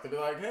a fuck. They'd be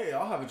like, hey,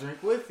 I'll have a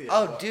drink with you.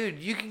 Oh, dude,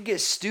 you can get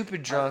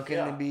stupid drunk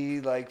and be,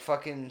 like,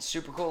 fucking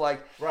super cool.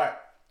 Like, right.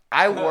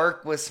 I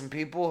work with some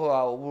people who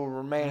I will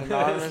remain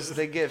anonymous.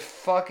 They get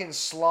fucking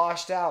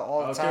sloshed out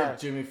all the time.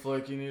 Jimmy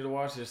Flick, you need to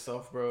watch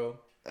yourself, bro.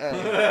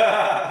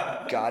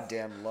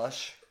 Goddamn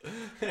lush.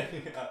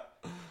 Yeah.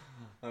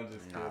 I'm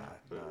just kidding.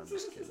 No, I'm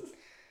just kidding.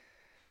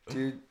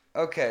 Dude,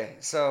 okay,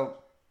 so...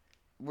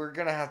 We're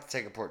going to have to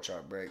take a pork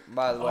chop break.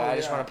 By the way, I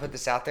just want to put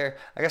this out there.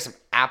 I got some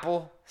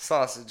apple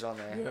sausage on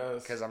there.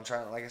 Yes. Because I'm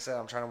trying, like I said,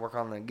 I'm trying to work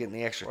on getting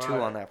the extra 2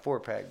 on that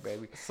 4-pack,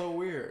 baby. It's so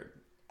weird.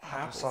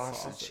 Apple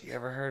sausage. You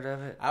ever heard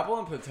of it? Apple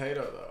and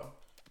potato, though.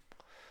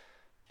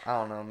 I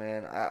don't know,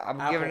 man.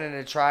 I'm giving it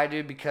a try,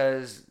 dude,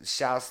 because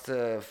shouts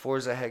to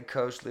Forza head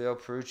coach Leo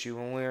Perucci.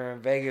 When we were in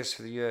Vegas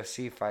for the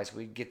UFC fights,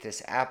 we'd get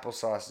this apple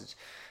sausage,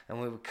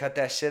 and we would cut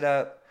that shit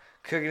up,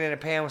 cook it in a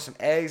pan with some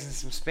eggs and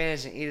some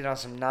spinach, and eat it on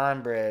some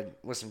naan bread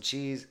with some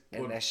cheese,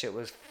 and that shit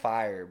was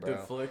fire, bro. Did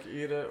Flick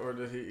eat it, or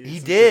did he eat He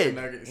some did.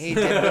 Chicken nuggets? He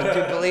did.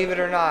 Dude, believe it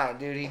or not,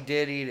 dude, he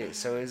did eat it,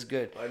 so it was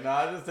good. Like, nah,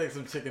 I just take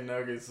some chicken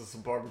nuggets and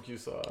some barbecue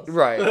sauce.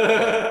 Right.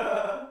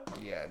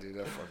 Yeah, dude,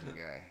 that fucking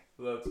guy.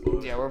 That's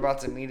funny. Yeah, we're about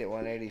to meet at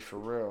 180 for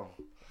real.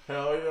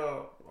 Hell yeah.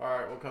 All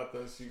right, we'll cut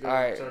this. You All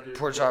right,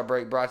 pork chop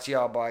break brought to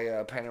y'all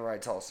by Painted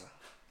Right Tulsa.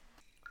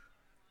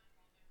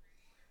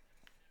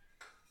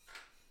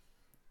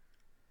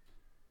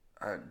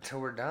 All right, until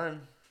we're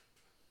done.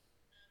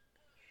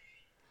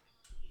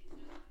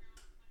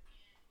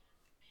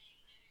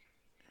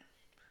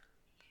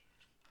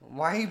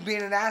 Why are you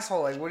being an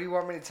asshole? Like, what do you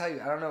want me to tell you?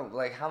 I don't know.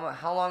 Like,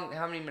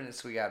 how many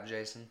minutes we got,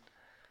 Jason?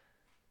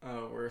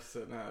 We're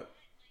sitting at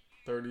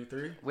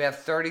 33. We have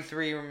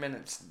 33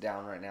 minutes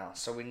down right now,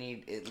 so we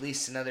need at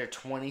least another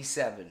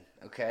 27.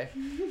 Okay.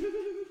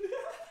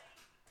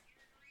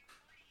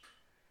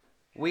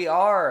 We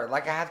are.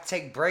 Like, I have to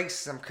take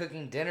breaks because I'm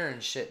cooking dinner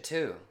and shit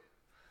too.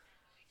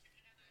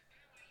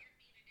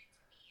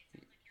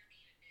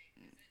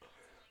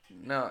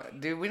 No,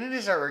 dude, we need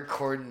to start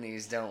recording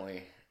these, don't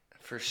we?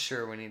 For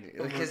sure, we need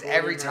to. Because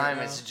every time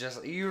it's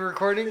just... You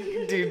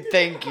recording? Dude,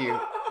 thank you.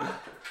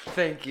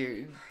 Thank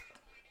you.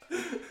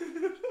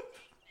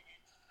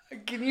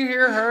 Can you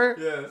hear her?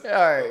 Yes.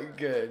 Alright,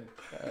 good.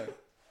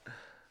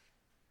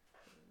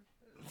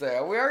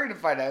 So, we are going to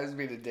find out who's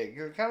being a dick.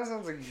 It kind of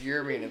sounds like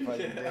you're being a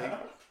fucking dick.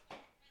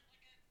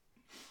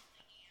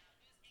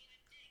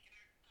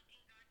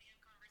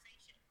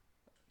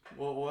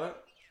 Well,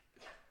 what?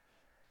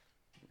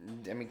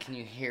 I mean, can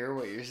you hear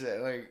what you're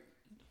saying? Like,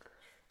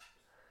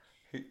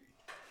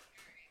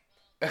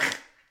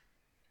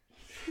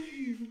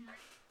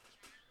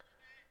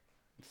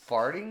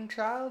 farting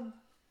child?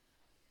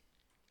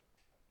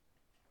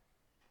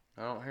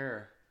 I don't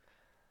hear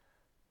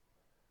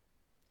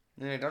her.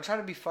 Yeah, don't try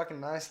to be fucking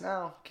nice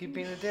now. Keep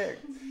being a dick.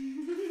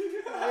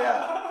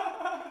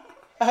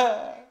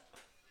 Yeah.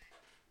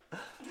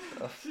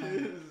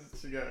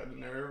 She got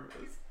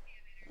nervous.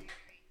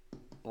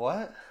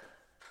 What?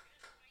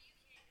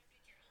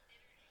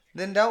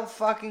 Then don't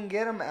fucking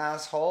get him,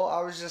 asshole.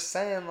 I was just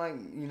saying, like,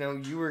 you know,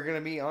 you were gonna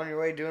be on your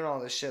way doing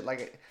all this shit.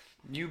 Like,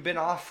 you've been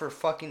off for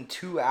fucking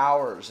 2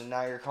 hours, and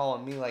now you're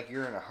calling me like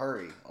you're in a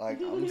hurry. Like,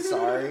 I'm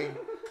sorry.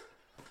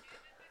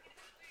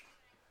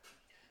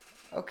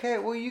 Okay,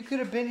 well, you could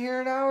have been here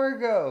an hour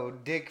ago,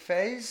 dick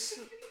face.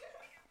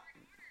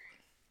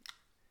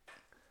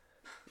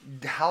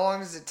 How long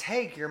does it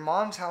take? Your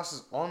mom's house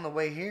is on the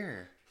way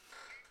here.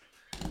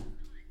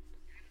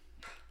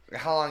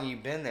 How long you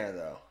been there,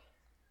 though?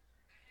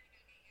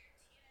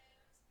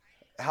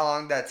 How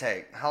long did that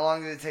take? How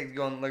long did it take to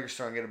go in the liquor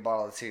store and get a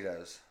bottle of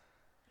Tito's?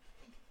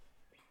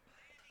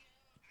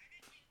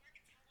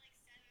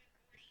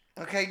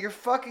 Okay, you're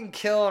fucking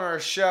killing our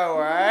show,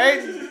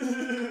 alright?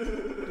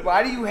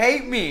 Why do you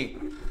hate me?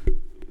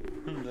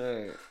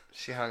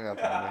 She hung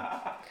up on me.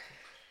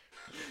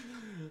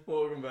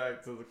 Welcome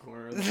back to the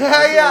corner.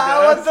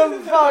 Yeah, what the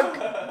fuck?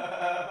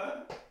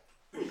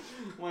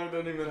 Mike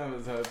doesn't even have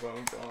his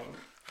headphones on.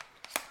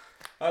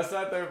 I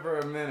sat there for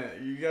a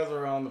minute. You guys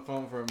were on the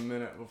phone for a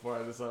minute before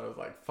I decided I was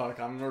like,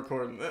 fuck, I'm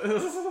recording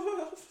this.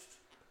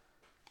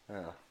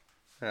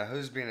 Yeah,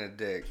 who's being a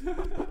dick?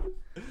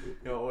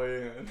 Yo,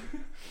 weigh in.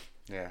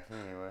 Yeah,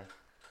 anyway.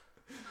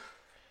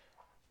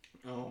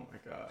 Oh my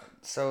god.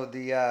 So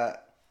the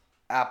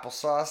apple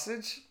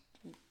sausage?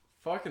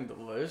 Fucking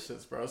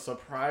delicious, bro.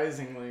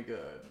 Surprisingly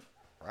good.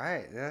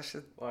 Right, that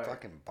shit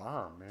fucking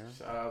bomb, man.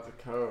 Shout out to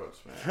Coach,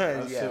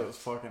 man. That yeah. shit was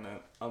fucking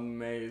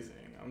amazing.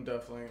 I'm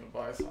definitely gonna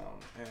buy some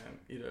and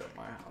eat it at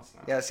my house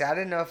now. Yeah, see, I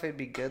didn't know if it'd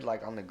be good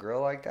like on the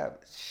grill like that,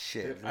 but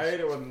shit. Dude, I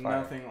ate it with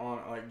nothing on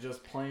it, like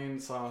just plain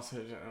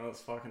sausage, and it was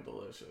fucking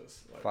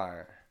delicious. Like,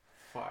 Fire.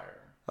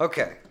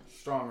 Okay.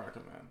 Strong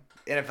recommend.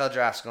 NFL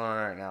draft's going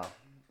on right now.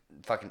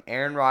 Fucking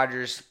Aaron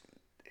Rodgers,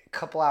 a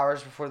couple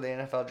hours before the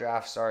NFL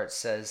draft starts,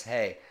 says,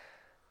 hey,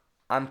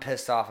 I'm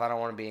pissed off. I don't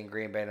want to be in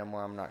Green Bay no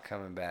more. I'm not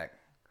coming back.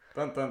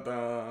 Dun, dun,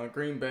 dun.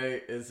 Green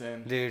Bay is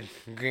in... Dude,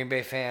 Green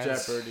Bay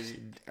fans jeopardy.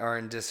 Are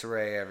in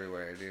disarray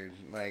everywhere, dude.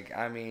 Like,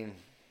 I mean...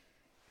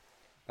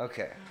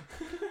 Okay.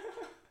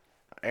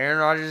 Aaron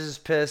Rodgers is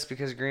pissed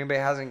because Green Bay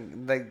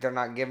hasn't... Like, they're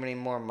not giving him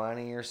more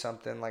money or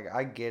something. Like,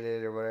 I get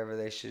it or whatever.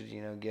 They should,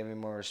 you know, give him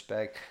more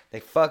respect. They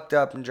fucked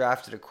up and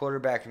drafted a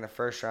quarterback in the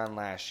first round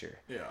last year.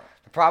 Yeah.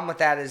 The problem with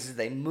that is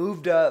they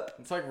moved up...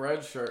 It's like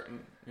red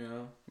shirting, you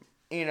know?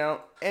 You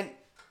know, and...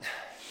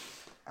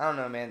 I don't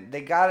know, man.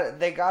 They got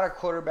a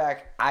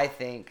quarterback, I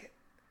think,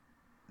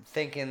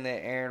 thinking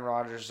that Aaron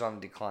Rodgers is on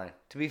decline.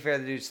 To be fair,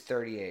 the dude's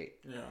 38.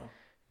 Yeah.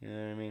 You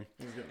know what I mean?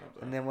 He's getting up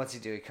there. And then what's he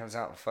do? He comes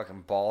out and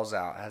fucking balls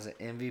out, has an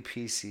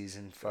MVP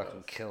season,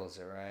 fucking kills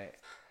it, right?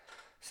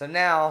 So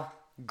now,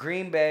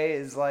 Green Bay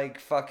is like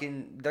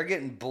fucking, they're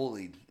getting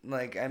bullied.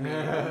 Like, I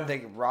mean,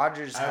 like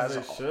Rodgers has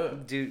As they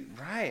should. Dude,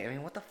 right. I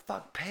mean, what the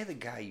fuck? Pay the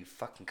guy, you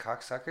fucking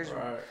cocksuckers.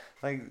 Right.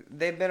 Like,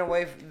 they've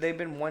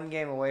been one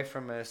game away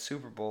from a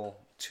Super Bowl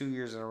 2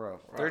 years in a row.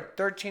 Right.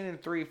 They're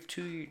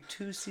 13-3,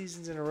 two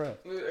seasons in a row.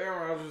 Dude,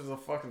 Aaron Rodgers is a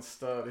fucking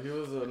stud. He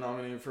was a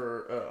nominee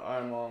for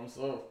IMOM,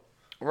 so...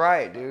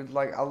 Right, dude.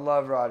 Like, I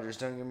love Rodgers.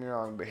 Don't get me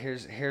wrong, but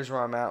here's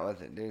where I'm at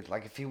with it, dude.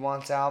 Like, if he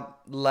wants out,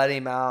 let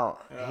him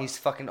out. Yeah. He's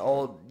fucking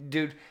old,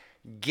 dude.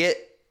 Get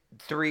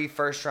 3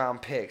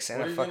 first-round picks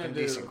and a fucking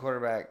decent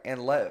quarterback,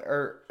 and let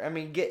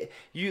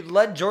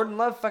Jordan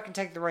Love fucking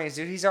take the reins,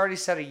 dude. He's already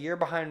set a year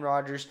behind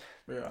Rodgers.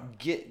 Yeah.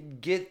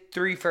 Get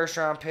 3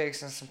 first-round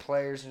picks and some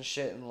players and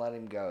shit, and let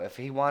him go if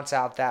he wants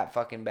out that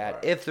fucking bad.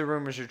 Right. If the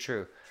rumors are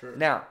true.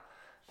 Now,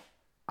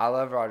 I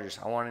love Rodgers.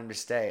 I want him to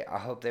stay. I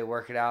hope they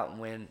work it out and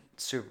win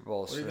Super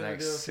Bowls for the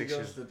next 6 years. What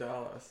are you gonna do if he goes to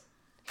Dallas?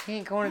 He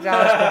ain't going to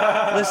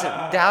Dallas. Listen,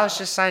 Dallas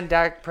just signed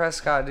Dak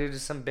Prescott, dude, to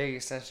some big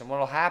extension.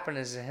 What'll happen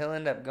is he'll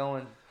end up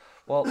going.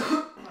 Well,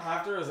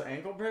 after his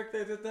ankle break,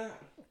 they did that.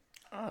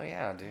 Oh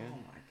yeah, dude. Oh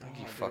my god,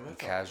 you fucking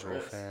casual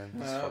fan.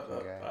 This fucking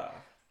guy.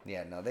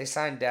 Yeah, no, they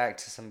signed Dak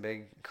to some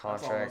big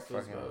contract. That's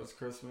almost as bad as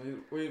Chris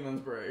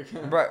Weedman's break.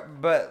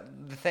 but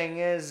the thing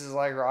is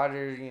like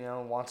Rodgers, you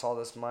know, wants all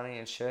this money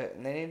and shit,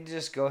 and they need to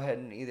just go ahead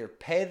and either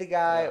pay the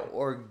guy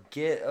or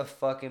get a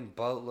fucking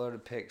boatload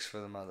of picks for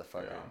the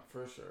motherfucker. Yeah,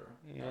 for sure.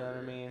 You know what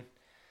I mean?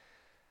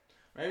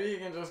 Maybe he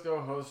can just go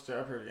host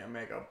Jeopardy and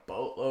make a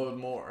boatload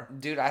more.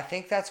 Dude, I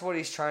think that's what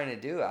he's trying to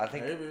do. I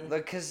think,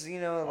 because,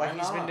 you know, like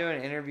he's been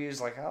doing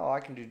interviews like, oh, I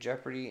can do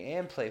Jeopardy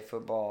and play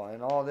football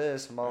and all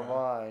this and blah,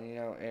 blah, and, you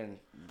know, and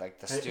like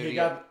the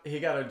studio.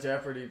 He got a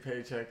Jeopardy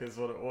paycheck is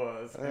what it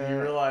was. And he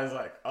realized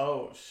like,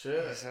 oh,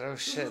 shit. He said, oh,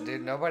 shit,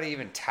 dude, nobody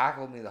even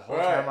tackled me the whole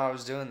time I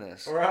was doing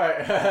this.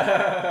 Right.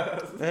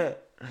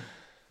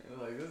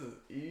 Like, this is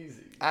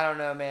easy. I don't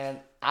know, man.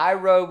 I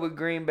rode with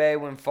Green Bay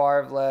when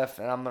Favre left,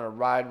 and I'm going to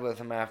ride with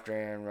him after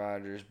Aaron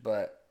Rodgers,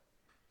 but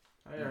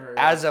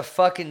as a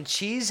fucking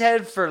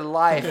cheesehead for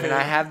life, and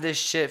I have this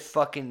shit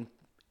fucking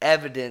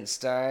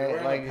evidenced,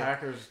 alright? Like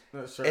Packers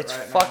shirt it's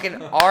right fucking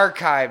now.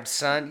 archived,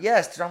 son.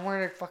 Yes, dude, I'm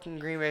wearing a fucking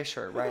Green Bay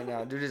shirt right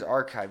now. Dude, it's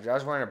archived. Dude, I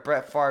was wearing a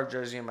Brett Favre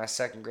jersey in my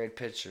second grade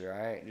picture,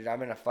 alright? Dude, I've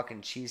been a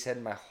fucking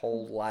cheesehead my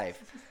whole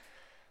life.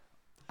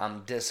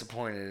 I'm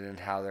disappointed in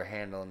how they're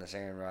handling this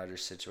Aaron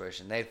Rodgers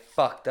situation. They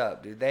fucked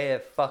up, dude. They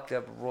have fucked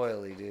up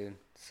royally, dude.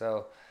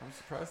 So I'm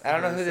surprised. I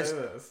don't know who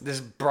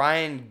this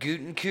Brian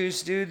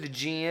Gutekunst, dude, the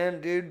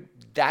GM, dude.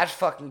 That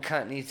fucking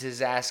cunt needs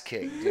his ass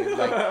kicked, dude.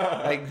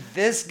 Like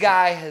this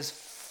guy has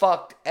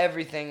fucked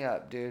everything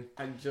up, dude.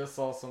 I just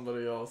saw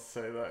somebody else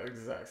say that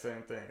exact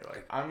same thing.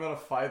 Like, I'm gonna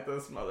fight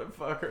this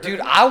motherfucker.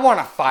 Dude, I want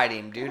to fight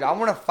him, dude. I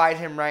want to fight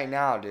him right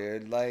now,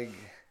 dude. Like,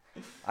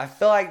 I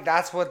feel like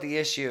that's what the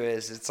issue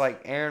is. It's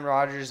like Aaron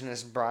Rodgers and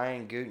this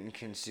Brian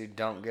Gutekunst dude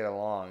don't get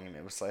along, and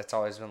it's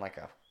always been like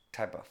a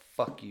type of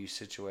fuck you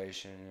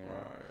situation, you know.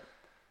 Right.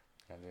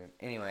 Yeah, dude.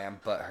 Anyway, I'm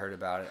butthurt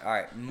about it. All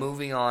right,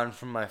 moving on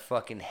from my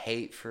fucking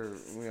hate for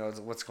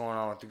what's going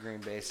on with the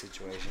Green Bay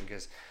situation,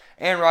 because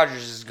Aaron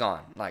Rodgers is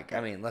gone. Like, I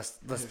mean, let's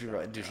be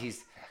real, dude.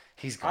 He's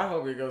gone. I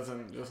hope he goes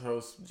and just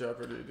hosts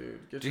Jeopardy,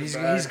 dude.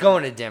 He's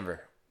going to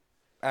Denver.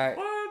 All right.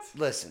 What?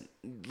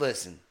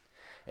 Listen.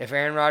 If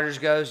Aaron Rodgers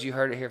goes, you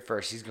heard it here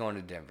first. He's going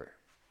to Denver.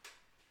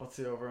 What's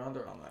the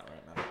over/under on that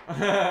right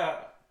now?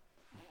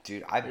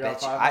 Dude, I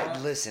bet you.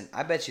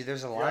 I bet you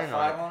there's a line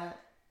on it.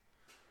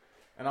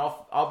 And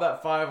I'll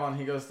bet 5 on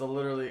he goes to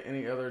literally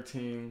any other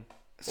team.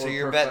 So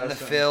you're betting the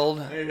field?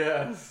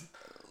 Yes.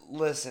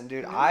 Listen,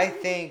 dude, I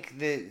think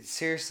that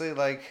seriously,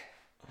 like,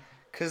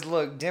 cause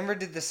look, Denver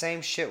did the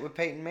same shit with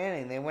Peyton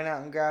Manning. They went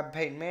out and grabbed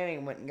Peyton Manning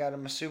and went and got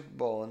him a Super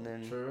Bowl, and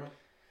then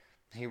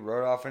he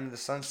rode off into the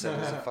sunset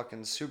as a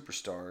fucking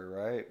superstar,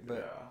 right?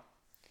 But yeah.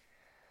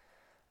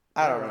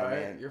 I don't know,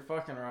 man. You're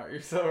fucking right.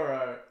 You're so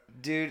right.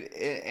 Dude,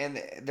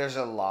 and there's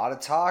a lot of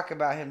talk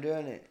about him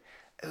doing it.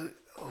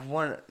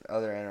 One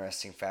other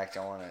interesting fact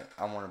I want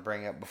to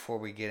bring up before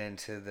we get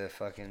into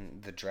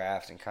the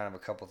draft and kind of a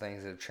couple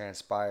things that have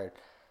transpired.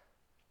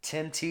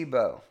 Tim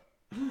Tebow.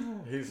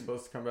 He's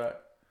supposed to come back.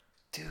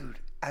 Dude,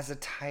 as a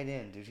tight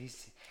end, dude.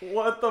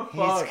 What the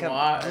fuck?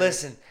 Why?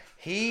 Listen,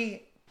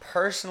 he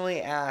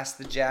personally asked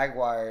the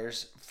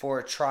Jaguars for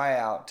a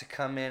tryout to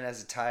come in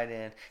as a tight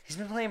end. He's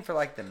been playing for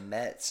like the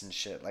Mets and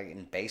shit, like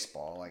in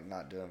baseball, like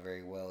not doing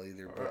very well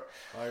either. But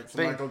like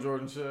some Michael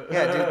Jordan shit.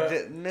 Yeah,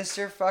 dude,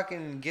 Mr.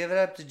 fucking give it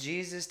up to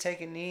Jesus,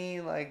 take a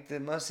knee, like the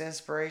most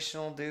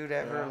inspirational dude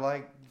ever. Yeah.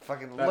 Like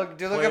fucking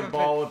look up a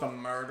ball with a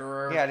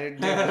murderer. Yeah, dude,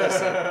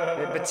 listen.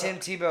 But Tim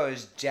Tebow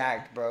is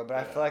jacked, bro. But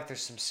I feel like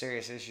there's some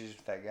serious issues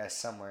with that guy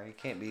somewhere. He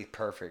can't be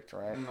perfect,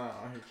 right? No,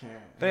 he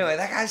can't. But anyway,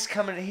 that guy's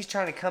coming. He's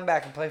trying to come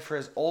back and play for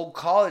his old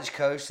college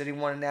coach that he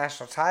won a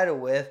national title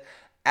with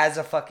as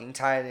a fucking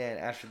tight end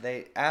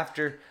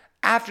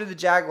after the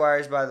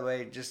Jaguars, by the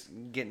way, just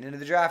getting into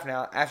the draft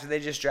now, after they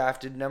just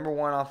drafted number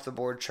 1 off the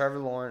board, Trevor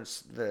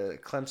Lawrence, the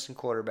Clemson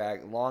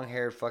quarterback,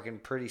 long-haired fucking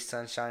pretty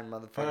sunshine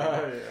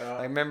motherfucker. Yeah.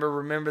 Like,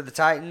 remember the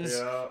Titans?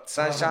 Yeah.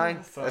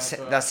 Sunshine?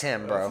 That's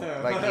him, bro.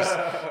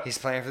 Like, he's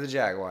playing for the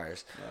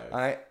Jaguars. Nice. All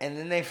right, and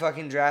then they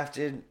fucking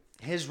drafted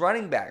his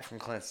running back from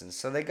Clemson.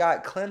 So they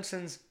got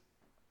Clemson's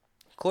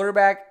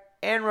quarterback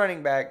and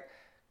running back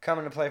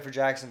coming to play for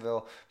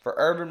Jacksonville for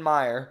Urban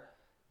Meyer,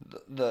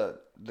 the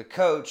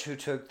coach who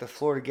took the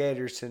Florida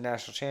Gators to the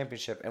national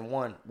championship and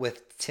won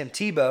with Tim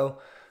Tebow,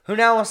 who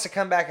now wants to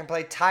come back and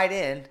play tight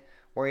end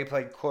where he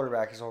played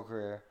quarterback his whole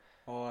career.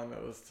 All I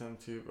know is Tim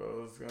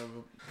Tebow is going to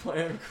be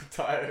playing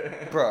tight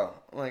end. Bro,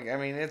 like, I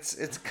mean,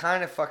 it's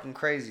kind of fucking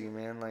crazy,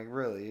 man. Like,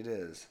 really, it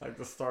is. Like,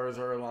 the stars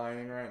are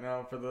aligning right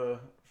now for the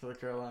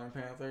Carolina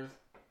Panthers?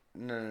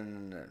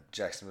 No.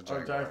 Jacksonville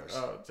Jaguars.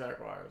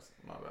 Jaguars.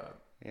 My bad.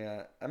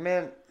 Yeah. I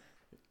mean,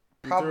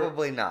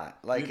 probably not.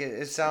 Like,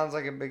 it sounds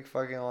like a big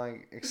fucking,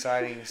 like,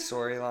 exciting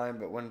storyline,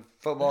 but when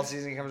football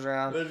season comes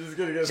around, they're just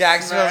gonna get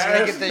Jacksonville's smashed.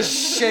 going to get the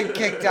shit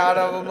kicked out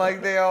of them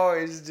like they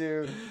always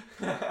do.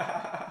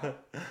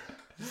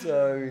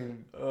 So, I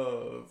mean,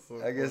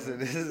 I guess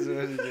it is what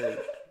it is.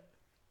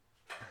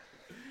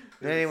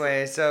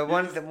 Anyway, so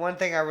one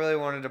thing I really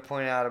wanted to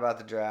point out about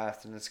the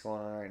draft and that's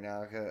going on right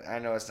now, because I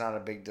know it's not a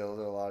big deal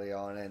to a lot of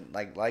y'all, and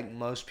like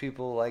most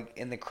people like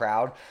in the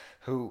crowd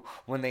who,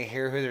 when they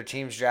hear who their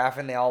team's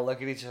drafting, they all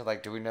look at each other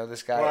like, do we know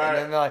this guy? Right. And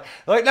then they're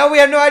like, no, we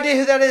have no idea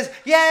who that is.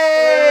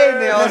 Yay!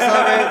 And they all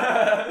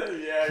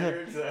celebrate. Yeah,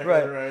 you're exactly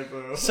right,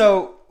 though.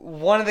 So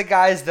one of the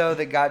guys, though,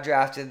 that got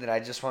drafted that I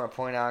just want to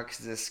point out, because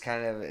this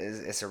kind of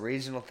it's a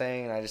regional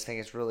thing, and I just think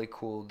it's really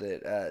cool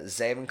that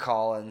Zaven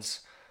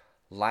Collins,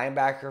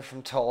 linebacker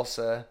from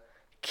Tulsa,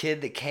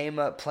 kid that came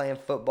up playing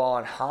football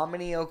in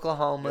Hominy,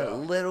 Oklahoma,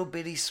 little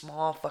bitty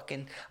small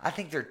fucking, I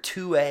think they're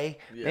 2A,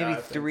 maybe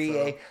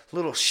 3A,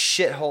 little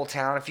shithole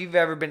town. If you've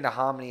ever been to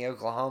Hominy,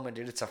 Oklahoma,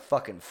 dude, it's a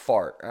fucking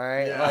fart, all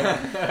right? Yeah.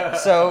 Like,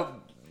 so,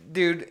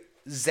 dude,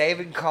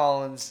 Zaven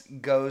Collins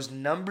goes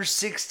number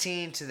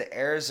 16 to the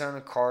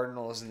Arizona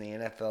Cardinals in the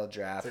NFL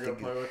draft. To go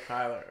play with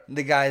Kyler.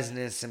 The guy's an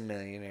instant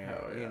millionaire,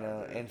 Hell yeah, you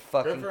know, dude. and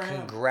fucking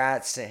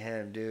congrats to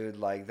him, dude.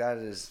 Like, that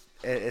is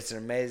it's an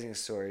amazing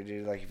story,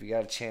 dude. Like, if you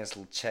got a chance,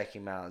 check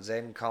him out.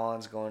 Zayden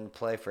Collins going to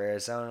play for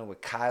Arizona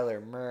with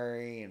Kyler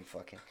Murray and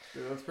fucking...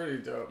 Dude, that's pretty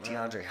dope,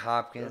 man. DeAndre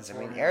Hopkins. I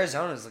mean,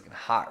 Arizona's looking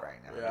hot right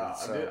now. Yeah,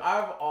 dude. Dude,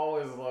 I've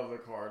always loved the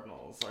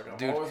Cardinals. Like,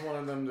 I've always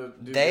wanted them to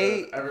do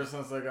good ever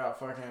since they got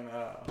fucking...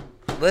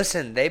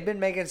 Listen, they've been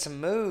making some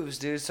moves,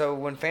 dude. So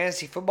when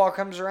fantasy football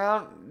comes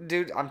around,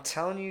 dude, I'm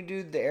telling you,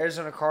 dude, the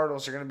Arizona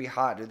Cardinals are going to be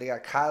hot, dude. They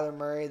got Kyler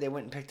Murray. They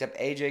went and picked up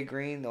A.J.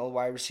 Green, the old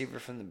wide receiver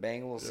from the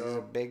Bengals. Yep. He's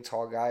a big,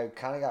 tall guy who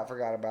kind of got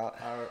forgot about.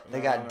 They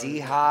got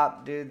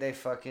D-Hop, dude.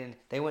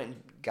 They went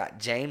and got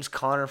James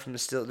Conner from the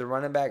Steelers, the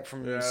running back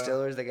from the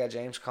Steelers. They got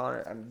James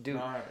Conner. Dude,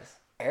 nice.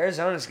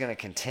 Arizona's going to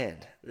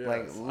contend. Yes,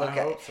 like, look I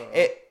at hope so.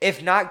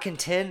 If not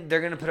contend,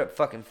 they're going to put up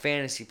fucking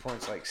fantasy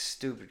points like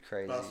stupid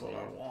crazy. That's what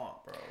I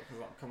want, bro,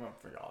 because I'm coming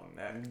for y'all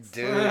next.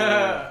 Dude,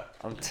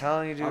 I'm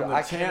telling you, dude. I'm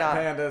the Champ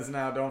Pandas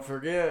now, don't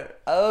forget.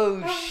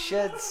 Oh,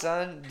 shit,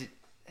 son.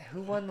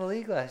 Who won the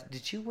league last?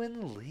 Did you win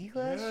the league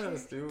last year?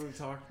 Yes, dude. We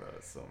talked about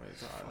it so many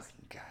times.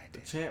 Fucking guy,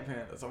 dude. The Champ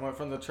Pandas. I went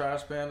from the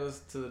Trash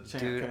Pandas to the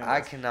Champ Pandas. Dude, I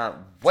cannot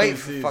wait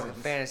for fucking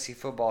fantasy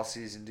football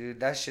season,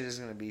 dude. That shit is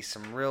gonna be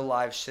some real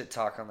live shit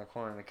talk on the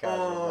corner of the couch.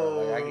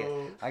 Like,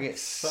 I get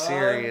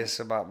serious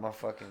about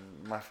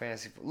my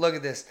fantasy. Look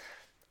at this.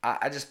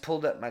 I just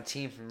pulled up my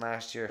team from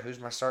last year. Who's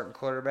my starting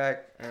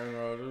quarterback? Aaron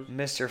Rodgers.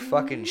 Mr.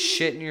 fucking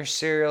shit in your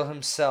cereal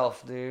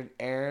himself, dude.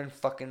 Aaron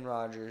fucking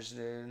Rodgers,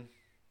 dude.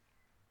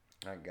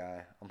 That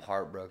guy. I'm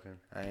heartbroken.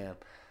 I am.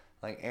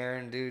 Like,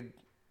 Aaron, dude.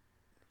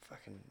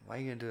 Fucking, why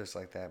you gonna do us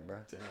like that, bro?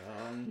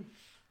 Damn.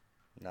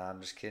 Nah,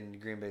 I'm just kidding.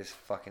 Green Bay's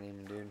fucking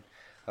him, dude.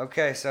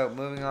 Okay, so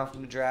moving on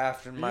from the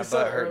draft and my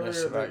butt hurting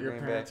us about Green Bay.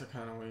 Your parents are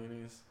kind of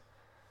weenies.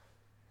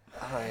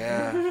 Oh,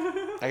 yeah.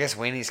 I guess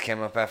weenies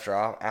came up after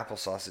apple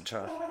sausage,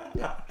 huh?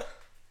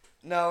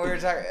 No, we were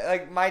talking,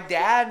 like, my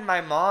dad and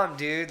my mom,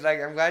 dude, like,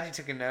 I'm glad you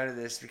took a note of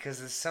this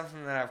because it's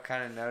something that I've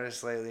kind of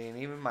noticed lately, and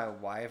even my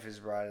wife has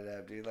brought it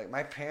up, dude. Like,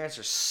 my parents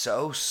are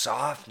so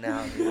soft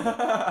now, dude.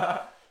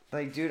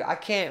 Like, dude, I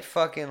can't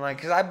fucking, like,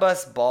 because I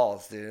bust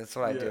balls, dude. That's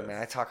what I do,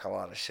 man. I talk a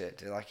lot of shit,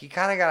 dude. Like, you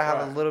kind of got to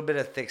have a little bit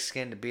of thick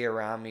skin to be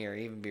around me or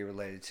even be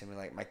related to me.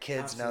 Like, my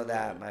kids know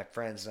that. My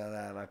friends know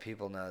that. My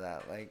people know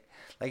that. Like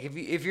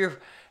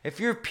if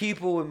you're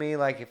people with me,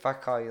 like, if I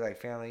call you,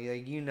 like, family,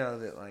 like, you know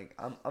that, like,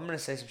 I'm going to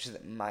say some shit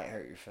that might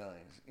hurt your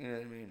feelings. You know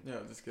what I mean? Yeah,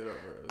 just get over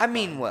it. I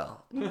mean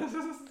well.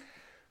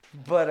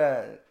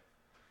 But,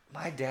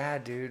 my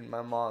dad, dude,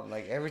 my mom,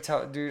 like, every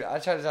time, dude, I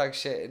try to talk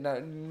shit.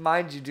 No,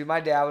 mind you, dude, my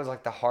dad was,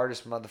 like, the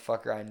hardest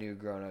motherfucker I knew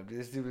growing up. Dude,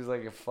 this dude was,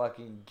 like, a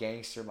fucking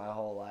gangster my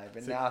whole life.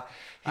 And now,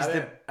 I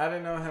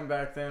didn't know him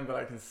back then, but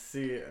I can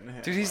see it in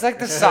him. Dude, he's, like,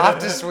 the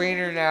softest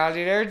wiener now,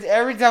 dude.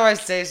 Every time I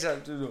say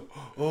something, dude,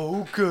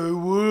 oh, okay,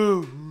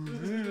 whoa.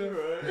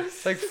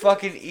 It's like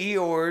fucking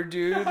Eeyore,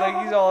 dude.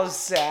 Like, he's all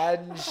sad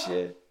and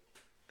shit.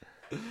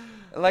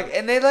 Like,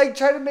 and they, like,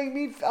 try to make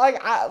me,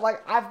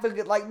 I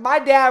forget, like, my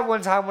dad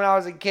one time when I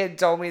was a kid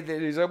told me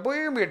that he's like, boy,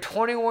 you're going to be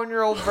a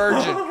 21-year-old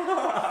virgin.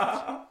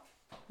 I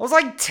was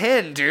like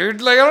 10,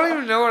 dude. Like, I don't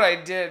even know what I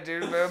did,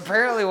 dude. But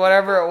apparently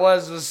whatever it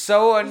was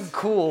so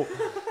uncool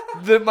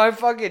that my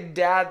fucking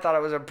dad thought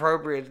it was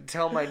appropriate to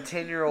tell my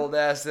 10-year-old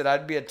ass that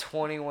I'd be a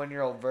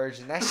 21-year-old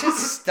virgin. That shit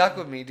stuck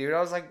with me, dude.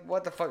 I was like,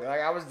 what the fuck?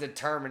 Like, I was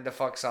determined to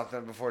fuck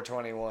something before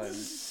 21.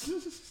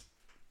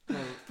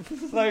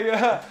 Like,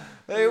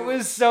 it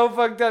was so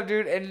fucked up,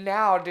 dude. And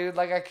now, dude,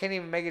 like, I can't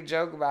even make a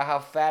joke about how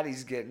fat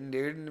he's getting,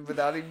 dude,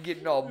 without him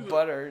getting all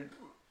buttered.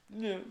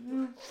 Yeah,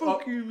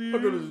 fuck you, man. I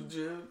go to the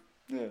gym.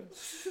 Yeah.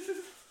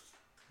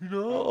 You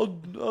know,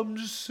 I'm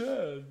just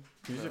sad.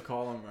 You should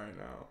call him right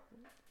now.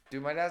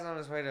 Dude, my dad's on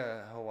his way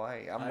to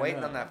Hawaii. I'm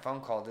waiting on that phone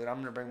call, dude. I'm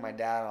going to bring my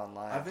dad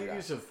online. I think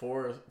you should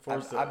force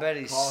it. I bet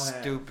he's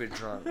stupid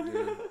drunk,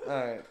 dude.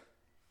 All right.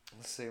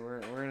 Let's see.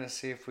 We're gonna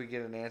see if we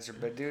get an answer.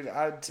 But dude,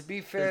 to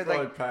be fair, he's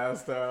probably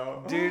passed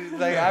out. Dude,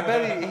 like, I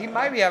bet he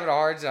might be having a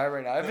hard time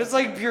right now. If it's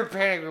like pure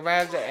panic, we might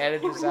have to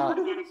edit this out.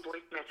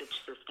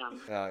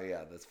 Oh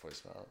yeah, that's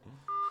voicemail.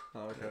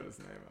 I'll cut his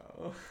name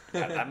out.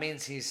 That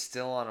means he's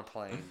still on a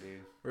plane,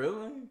 dude.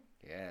 Really?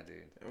 Yeah,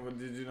 dude. What,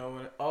 did you know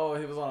when? Oh,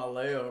 he was on a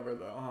layover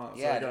though, huh?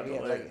 So yeah,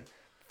 dude. Like,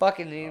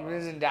 fucking, he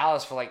was in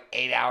Dallas for like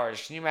 8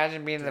 hours. Can you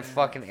imagine being in the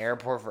fucking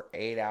airport for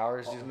 8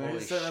 hours? Dude, and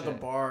he's sitting at the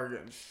bar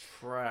getting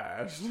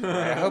trashed.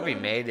 I hope he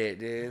made it,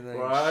 dude. Like,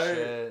 right?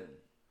 Shit.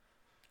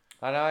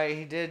 I know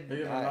he did.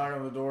 He gonna knock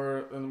on the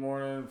door in the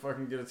morning and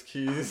fucking get his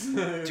keys.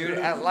 Dude,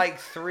 at like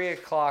 3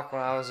 o'clock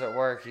when I was at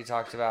work, he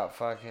talked about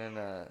fucking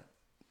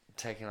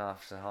taking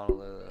off to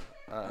Honolulu.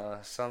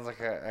 Sounds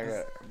like I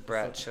got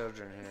brat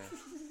children here.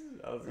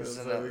 This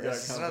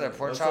is another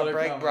Pork Chop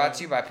Break brought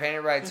to you by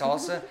Painted Right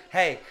Tulsa.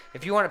 Hey,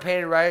 if you want it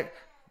painted right,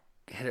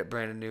 hit up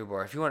Brandon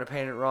Newbar. If you want to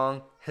paint it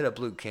wrong, hit up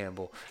Luke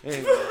Campbell.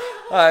 Anyway,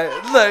 alright,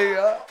 let you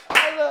go.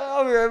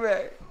 I'll be right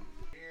back.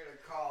 You're going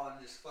to call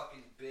on this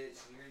fucking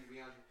bitch and you're going to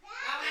be on.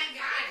 Oh my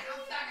god,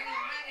 I'm fucking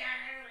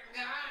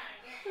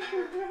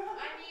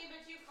I mean,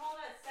 but you called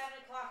at 7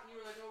 o'clock and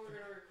you were like, oh, we're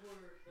going to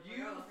record.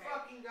 You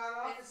fucking got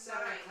off at 7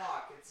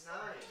 o'clock. It's 9.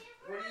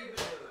 What have you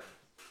been doing?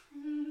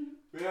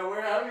 Yeah,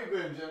 where have you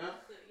been, Jenna?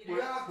 You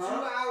got 2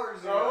 hours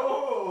ago.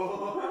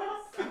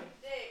 Oh! Suck a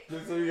dick.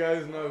 Just so you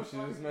guys know, she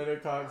just made a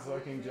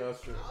cock-sucking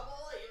gesture. I'll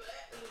believe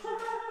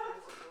it.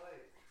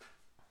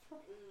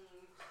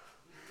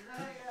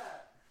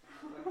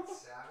 Fucking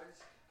savage.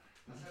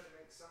 I was trying to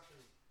make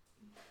something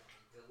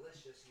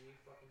delicious and you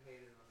fucking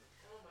hated on it.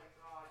 Oh my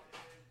god,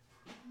 dude.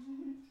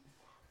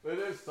 It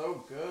is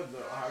so good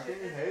though. How can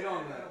you hate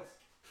on this?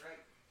 Right.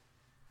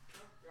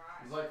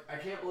 It's like, I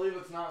can't believe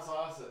it's not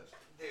sausage.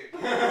 Dude.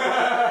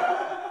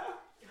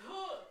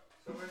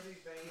 So where's these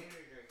banging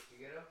energy drinks?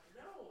 You get them?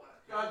 No.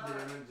 God damn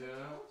it, I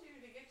Jenna. told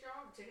you to get your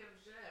own damn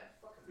shit.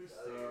 You Dude.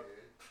 suck.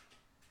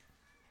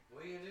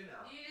 What are you gonna do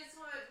now? Do you just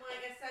want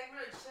like a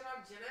segment of shit on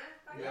Jenna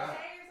fucking Yeah.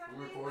 day or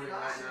something? I'm recording Nah,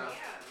 right now.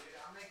 Yeah. dude,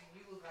 I'm making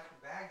you look like a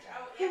bad guy.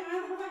 Oh, am I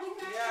the fucking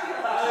guy?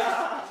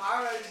 Yeah. Why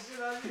would I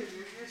shit on you,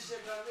 dude? You're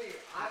shitting on me.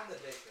 I'm the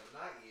victim,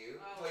 not you.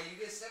 Oh. Wait, you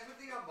get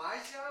sympathy on my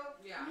show?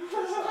 Yeah.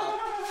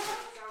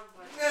 Stop. Sounds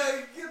like. No,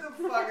 get the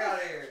fuck out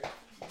of here.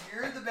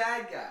 You're the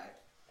bad guy.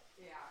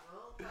 Yeah,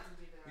 well, fucking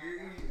be there.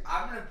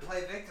 I'm gonna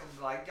play victim.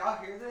 Like, y'all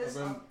hear this?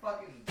 I've been- I'm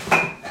fucking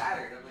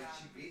battered. I'm like, Yeah.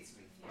 she beats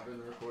me. I've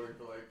been recording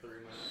for like 3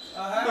 minutes.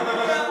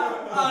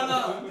 Oh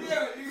no!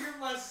 Damn it! You hear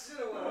my shit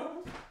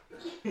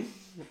away.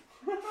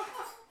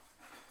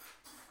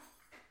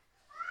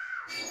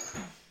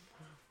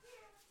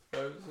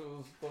 That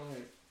was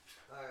funny.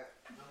 Alright,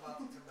 I'm about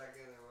to come back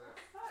in there with it.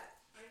 What?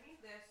 I need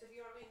this if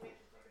you want me to make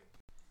the fucking.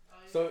 Oh,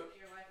 you So, want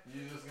your life.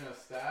 You just gonna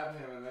stab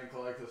him and then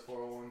collect his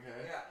 401k?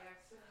 Yeah, Yes.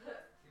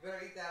 you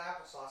better eat that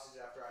apple sausage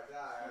after I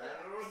die. Alright?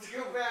 I don't want it to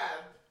go bad.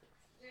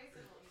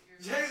 Jason will eat your.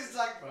 Jason's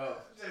like, Well.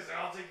 Jason,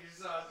 I'll take your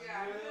sausage.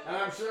 Yeah. And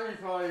I'm sure you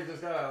probably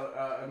just got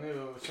a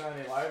new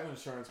shiny life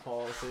insurance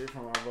policy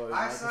from our buddy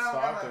I Michael still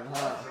haven't got Stockton, my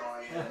huh? blood draw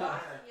Yeah,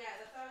 yet.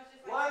 that's why I was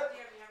just like, What?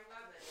 damn, you haven't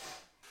gotten that yet.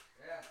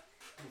 Yeah.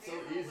 It's so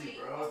We'll easy,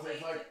 wait- bro. we'll It takes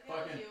wait like to kill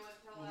fucking. you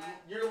until that.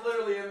 You're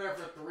literally in there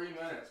for 3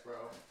 minutes,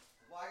 bro.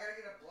 Well, I gotta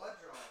get a blood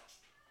draw.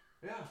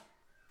 Yeah.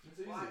 It's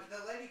easy. Well,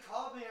 the lady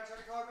called me. I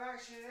tried to call her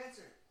back. She didn't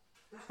answer.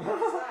 What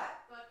is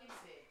that? Fucking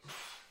bitch.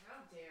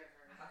 How dare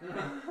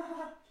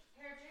her.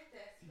 Here, drink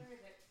this. Where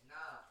is it?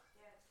 Nah.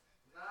 Yes.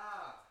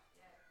 Nah.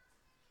 Yes.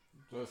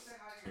 Just Say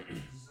hi to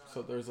your son.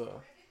 so there's a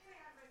I did say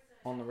I had my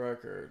son. on the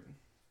record.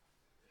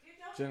 Dude,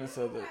 don't Jenna you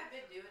said know that what I've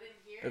been doing in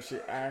here? If she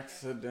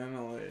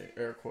accidentally,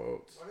 air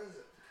quotes, What is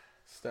it?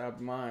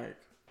 stabbed Mike,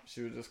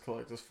 she would just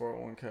collect his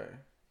 401k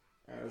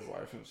and his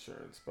life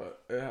insurance,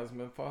 but it hasn't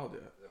been filed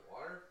yet. Is it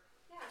water?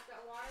 Yeah, it's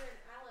got water and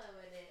aloe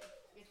in it.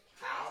 It's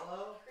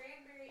Aloe?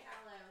 cranberry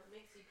aloe.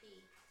 Makes you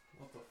pee.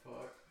 What the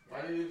fuck?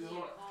 Why do you just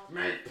want All-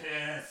 make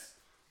piss?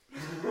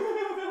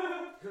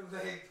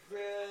 Make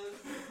frizz.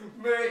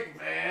 Make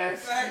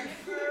piss. Make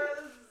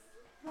frizz.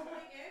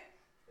 Pretty good.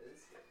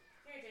 It's good.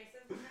 Here,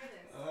 Jason, try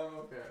this.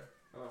 Okay.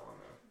 I don't want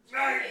to.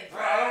 Make I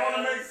don't want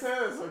to make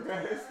piss.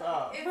 Okay,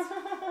 stop. It's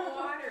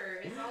water.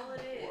 It's all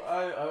it is.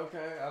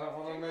 Okay, I don't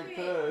want to make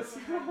piss. Oh,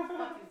 you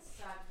fucking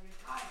suck, dude.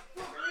 I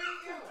fucking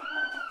hate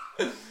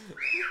you.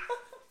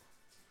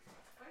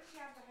 What does she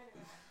have behind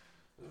her back?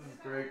 This is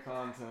great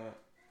content.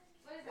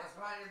 What is What's that?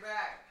 behind your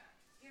back?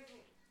 Excuse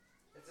me.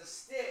 It's a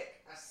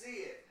stick. I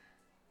see it.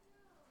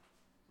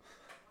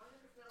 Why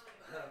does it smell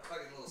like a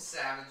Fucking little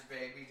savage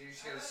baby, dude.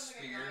 She got a I thought it was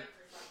like spear. knife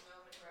or something. I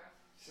was like, bro.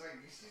 She's like,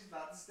 she's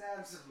about to stab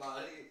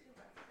somebody.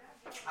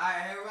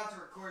 Alright, hey, we're about to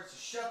record, so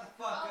shut the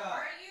fuck Oh,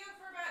 up. are you?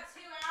 For about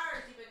 2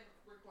 hours you've been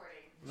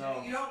recording.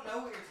 No. You don't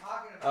know what you're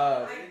talking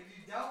about. Uh, dude.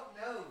 You don't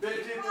know.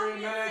 53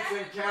 minutes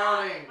and 7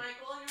 counting.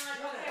 Michael, and you're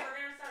like, Jenna. okay,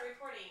 we're gonna start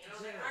recording. And I was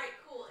like, Jenna. alright,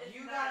 cool. It's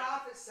You 9. got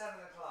off at 7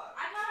 o'clock.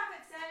 I got off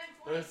at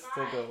 7:45. It's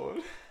still going.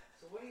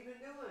 So what have you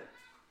been doing?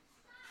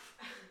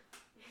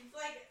 It's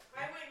like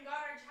I went and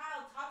got our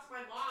child, talked to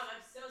my mom.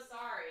 I'm so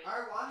sorry.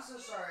 Alright, well, I'm so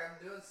sorry. I'm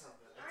doing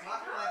something. I'm Alright,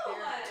 talking to my go.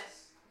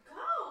 therapist.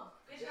 Go.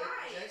 Good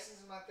night.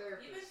 Jason's my You've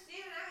been therapist.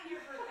 standing out here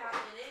for a fat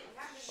minute. You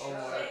haven't been Oh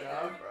doing my shit.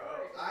 God, Go bro.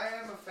 record. I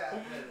am a fat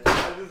minute.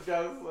 I just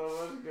got so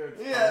much good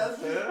Yeah,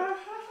 content.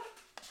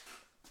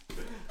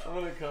 I'm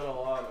gonna cut a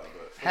lot of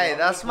it. Hey, I'm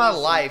that's gonna my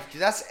pull some- life,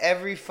 dude. That's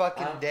every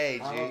fucking I'm, day,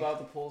 I'm G. about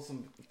to pull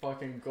some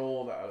fucking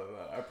gold out of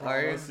that. I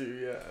Are you? promise you,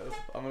 yes.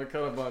 I'm gonna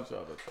cut a bunch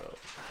of it though.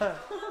 Go on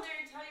there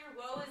and tell your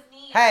woe is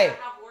me. Hey. About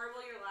how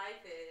horrible your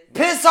life is.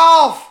 Piss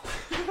off!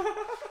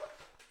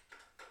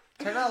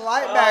 Turn that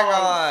light back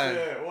Oh, on.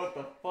 shit, what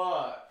the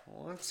fuck?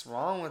 What's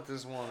wrong with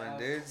this woman,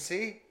 dude?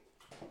 See?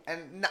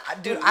 And,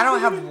 dude, I don't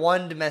have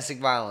one domestic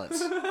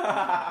violence.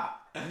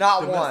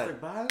 Not one. Domestic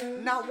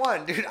violence? Not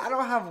one, dude. I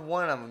don't have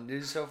one of them,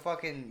 dude. So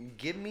fucking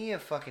give me a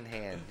fucking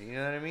hand. You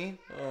know what I mean?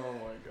 Oh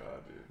my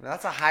god, dude.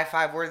 That's a high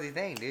five worthy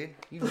thing, dude.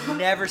 You've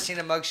never seen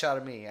a mugshot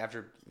of me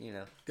after, you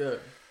know. Good.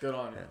 Good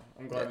on you.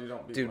 I'm glad you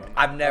don't beat Dude, women.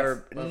 I've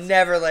never, That's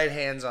never laid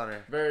hands on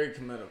her. very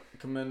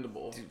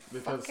commendable.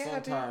 Because fuck yeah,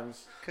 dude.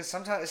 sometimes Cause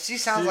sometimes she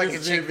sounds She like a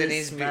just chick need to that be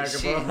needs to be.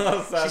 smackable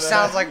outside She the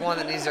sounds house. like one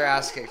that needs their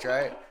ass kicked,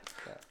 right?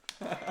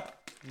 Yeah.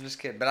 I'm just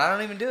kidding, but I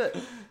don't even do it.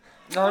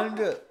 I don't even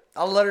do it.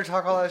 I'll let her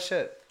talk all that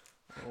shit.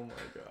 oh my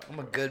god. I'm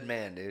a good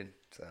man, dude.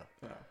 So,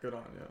 Yeah, good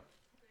on you.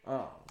 Oh.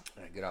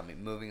 alright, good on me.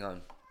 Moving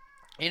on.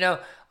 You know,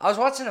 I was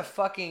watching a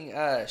fucking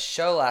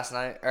show last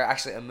night, or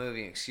actually a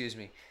movie, excuse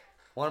me.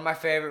 One of my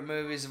favorite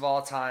movies of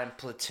all time,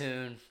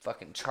 Platoon,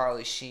 fucking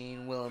Charlie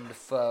Sheen, Willem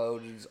Dafoe,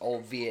 this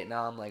old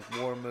Vietnam like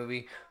war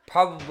movie.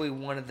 Probably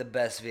one of the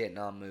best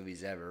Vietnam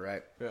movies ever,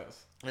 right?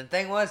 Yes. And the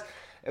thing was,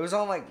 it was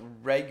on like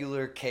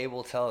regular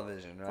cable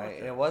television, right? Okay.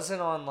 And it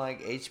wasn't on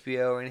like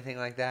HBO or anything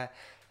like that.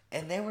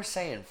 And they were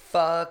saying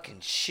fuck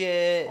and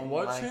shit. On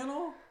what like,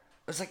 channel?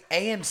 It was like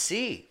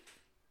AMC.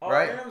 Oh,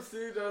 right?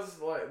 AMC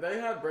does like they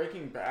had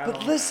Breaking Bad.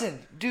 But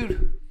listen,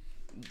 dude.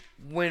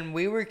 When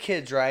we were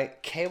kids,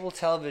 right, cable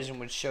television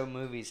would show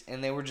movies,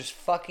 and they were just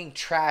fucking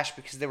trash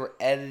because they were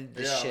edited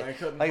to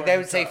shit. Like, they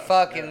would say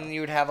fuck, and you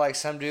would have, like,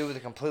 some dude with a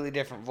completely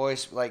different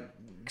voice, like,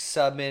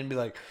 sub in and be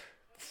like,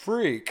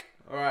 freak.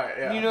 Right,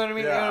 yeah. You know what I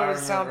mean? Yeah, it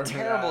would sound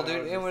terrible,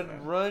 dude. It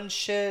would run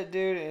shit,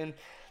 dude. And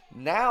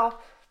now,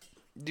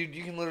 dude,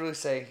 you can literally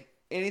say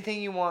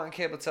anything you want on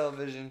cable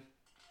television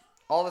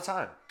all the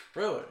time.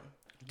 Really?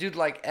 Dude,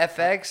 like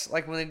FX,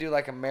 like when they do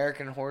like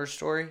American Horror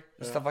Story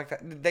and stuff like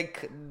that,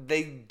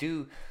 they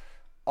do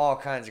all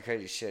kinds of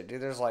crazy shit,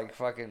 dude. There's like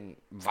fucking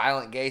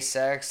violent gay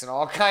sex and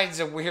all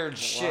kinds of weird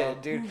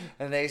shit, dude.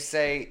 And they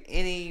say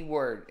any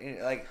word,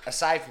 like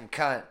aside from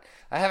cunt.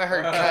 I haven't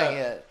heard cunt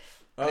yet.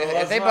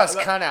 If they bust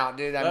cunt out,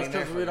 dude, I mean, that's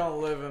because we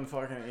don't live in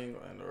fucking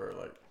England or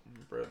like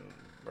Britain,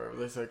 where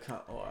they say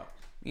cunt a lot.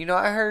 You know,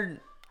 I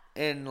heard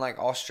in like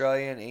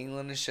Australia and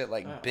England and shit,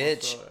 like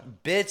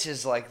bitch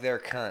is like their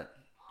cunt.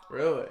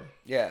 Really?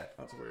 Yeah.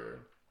 That's weird.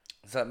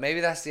 So maybe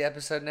that's the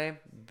episode name.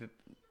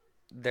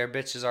 Their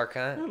bitch is our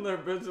cunt. And their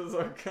bitch is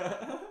our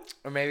cunt.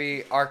 Or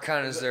maybe our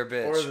cunt is their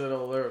bitch. Or is it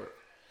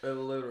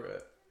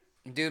illiterate?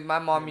 Dude, my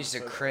mom used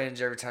to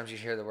cringe every time she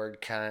hear the word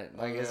cunt.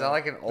 Like, is that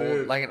like an old,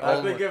 Dude, like an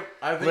old?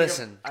 I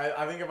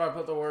think if I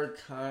put the word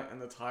cunt in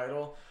the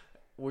title,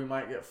 we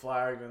might get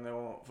flagged and they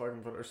won't fucking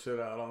put our shit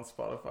out on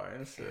Spotify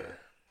and shit.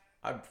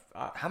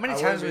 How many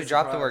times have we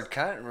dropped the word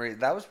cunt?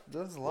 That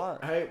was a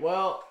lot. Hey,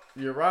 well.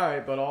 You're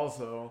right, but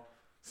also,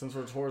 since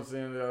we're towards the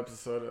end of the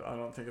episode, I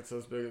don't think it's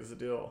as big as a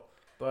deal.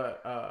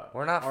 But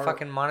we're not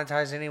fucking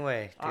monetized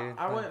anyway, dude.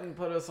 I went and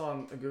put us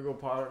on a Google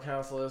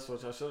Podcast list,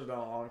 which I should have done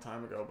a long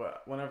time ago.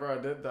 But whenever I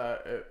did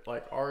that, it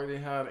like already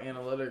had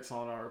analytics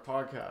on our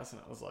podcast, and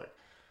it was like,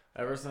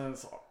 ever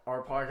since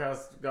our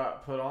podcast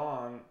got put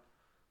on,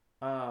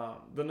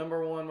 the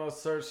number one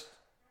most searched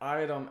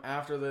item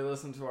after they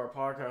listened to our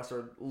podcast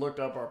or looked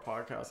up our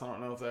podcast. I don't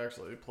know if they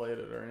actually played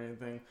it or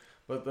anything.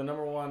 But the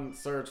number one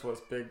search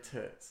was big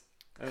tits.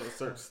 And it was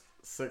searched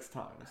 6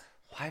 times.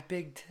 Why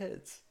big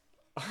tits?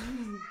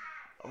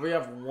 We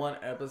have one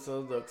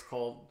episode that's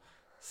called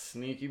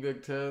Sneaky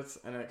Big Tits.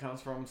 And it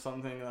comes from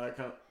something that I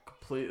cut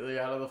completely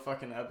out of the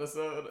fucking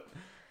episode.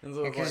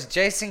 Because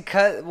Jason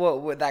cut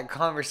with that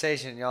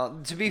conversation,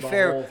 y'all. To be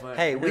fair,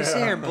 hey, we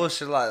sit here and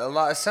bullshit a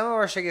lot. Some of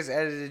our shit gets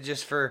edited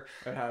just for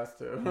it has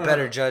to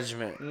better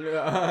judgment.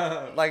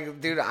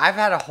 Like, dude,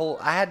 I've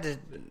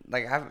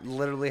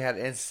literally had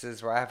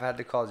instances where I've had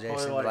to call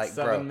Jason, like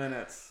 7 bro,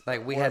 minutes.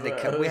 Like we had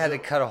to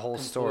cut a whole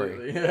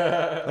story.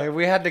 Yeah. Like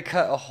we had to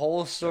cut a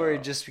whole story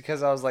just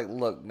because I was like,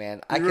 look,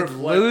 man, I could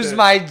lose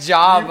my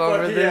job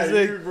over this.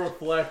 Yeah, you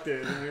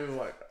reflected and you was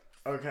like,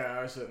 okay,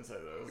 I shouldn't say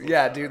those.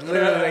 Yeah, dude,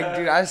 literally, like,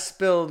 dude, I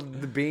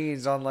spilled the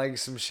beans on, like,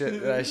 some shit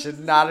that I should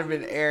not have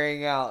been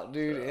airing out,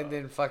 dude, and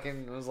then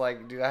fucking was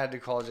like, dude, I had to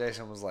call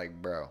Jason, was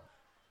like, bro.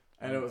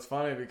 And it was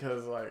funny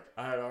because, like,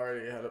 I had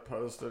already had it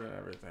posted and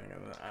everything,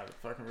 and then I had to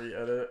fucking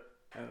re-edit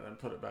and then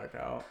put it back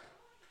out.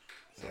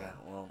 So. Yeah,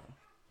 well,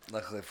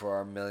 luckily for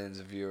our millions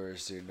of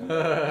viewers, dude,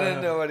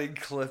 nobody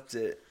clipped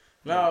it.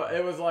 No,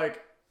 it was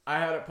like, I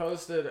had it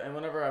posted, and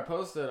whenever I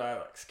posted, I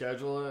like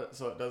schedule it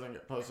so it doesn't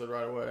get posted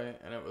right away.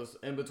 And it was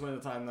in between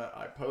the time that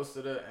I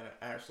posted it and it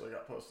actually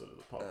got posted to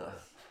the public.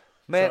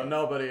 Man, so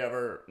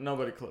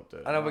nobody clipped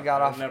it. I know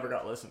it never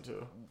got listened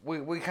to.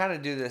 We kind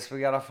of do this.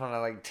 We got off on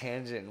a like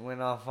tangent and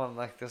went off on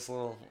like this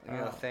little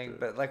thing. Dude.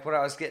 But like what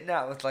I was getting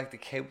at with like the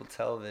cable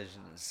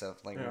television and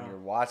stuff, like when you're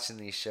watching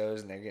these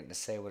shows and they're getting to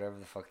say whatever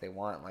the fuck they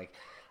want, like.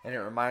 And it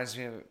reminds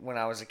me of when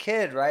I was a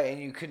kid, right? And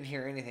you couldn't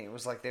hear anything. It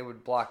was like they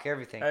would block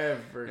everything.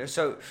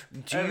 So,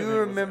 do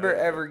you remember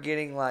ever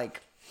getting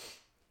like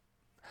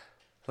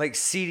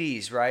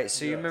CDs, right?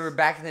 So you remember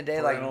back in the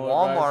day, like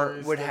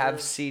Walmart would have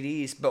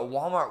CDs, but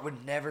Walmart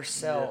would never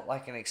sell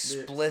like an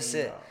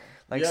explicit. No.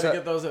 Like, you had to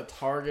get those at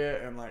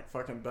Target and like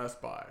fucking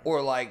Best Buy,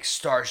 or like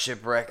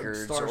Starship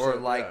Records, or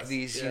like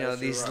these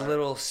these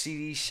little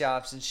CD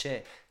shops and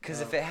shit. Because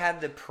if it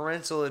had the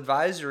parental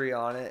advisory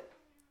on it,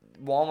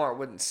 Walmart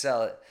wouldn't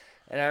sell it.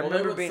 And I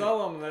remember they would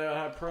sell them. They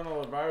had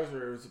parental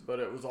advisories, but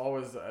it was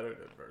always the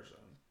edited version.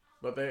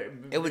 But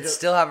it would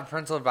still have a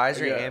parental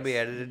advisory and be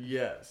edited.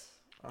 Yes.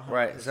 100%.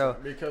 Right. So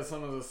because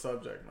some of the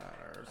subject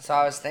matter. So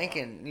I was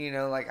thinking,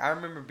 like I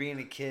remember being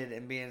a kid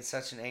and being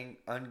such an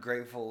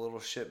ungrateful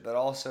little shit, but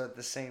also at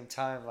the same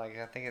time, like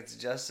I think it's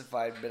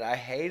justified. But I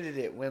hated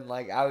it when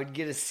like I would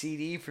get a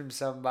CD from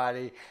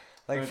somebody.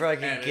 like for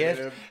like a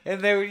gift,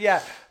 and they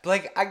would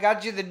like I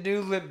got you the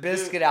new Limp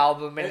Bizkit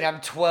album, and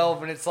I'm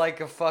 12, and it's like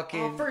a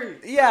fucking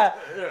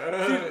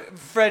dude,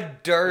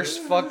 Fred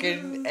Durst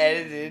fucking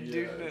edited,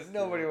 dude.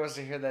 Nobody wants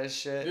to hear that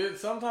shit. Dude,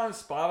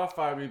 sometimes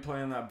Spotify be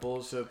playing that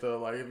bullshit though.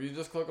 Like if you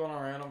just click on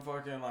a random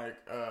fucking like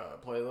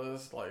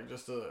playlist, like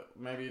just to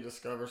maybe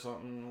discover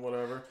something,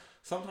 whatever.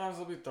 Sometimes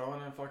they'll be throwing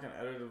in fucking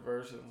edited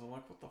versions. I'm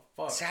like, what the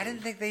fuck? See, I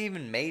didn't think they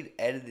even made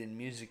edited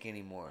music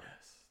anymore.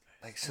 Yes,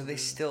 like, so they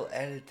still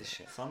edit the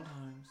shit.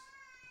 Sometimes.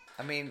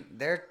 I mean,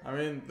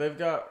 they've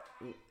got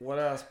Wet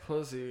Ass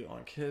Pussy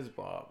on Kids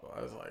Bop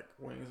as like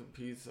Wings and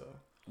Pizza.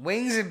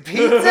 Wings and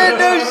Pizza?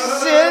 No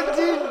shit,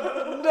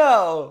 dude.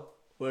 No.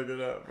 Look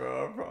it up,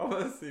 bro. I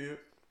promise you.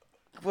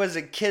 Was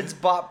it Kids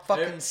Bop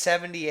fucking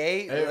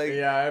 78?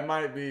 Yeah, it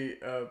might be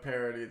a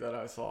parody that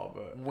I saw,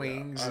 but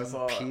Wings and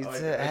Pizza.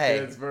 Like a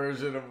kid's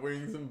version of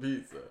Wings and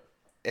Pizza.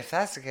 If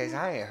that's the case,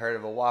 I ain't heard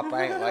of a WAP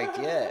I ain't liked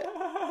yet.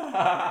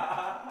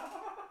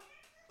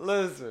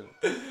 Listen,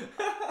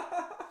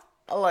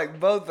 I like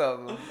both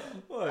of them,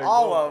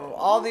 all of them,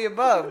 all the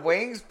above.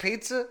 Wings,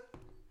 pizza,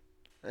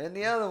 and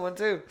the other one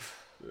too.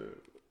 Dude.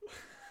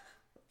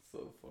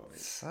 So funny.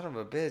 Son of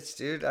a bitch,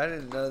 dude. I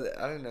didn't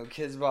know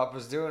Kids Bop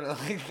was doing it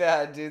like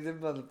that, dude. Them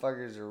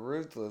motherfuckers are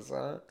ruthless,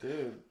 huh?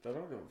 Dude, they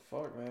don't give a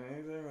fuck, man.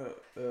 Anything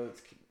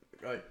that's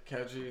like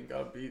catchy and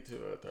got a beat to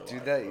it, they're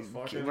dude, like,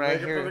 let's fucking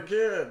make it for the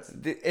kids.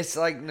 It's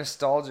like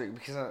nostalgic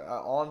because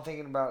all I'm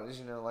thinking about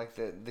is, like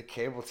the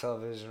cable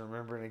television,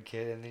 remembering a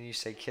kid, and then you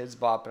say Kids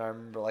Bop, and I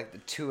remember like the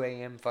 2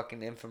 a.m.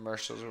 fucking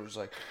infomercials where it was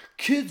like,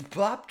 Kids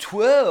Bop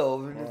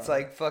 12, and it's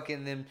like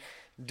fucking them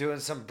doing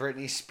some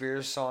Britney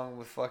Spears song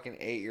with fucking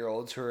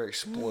 8-year-olds who are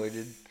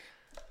exploited.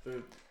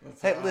 Dude,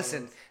 hey,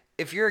 listen,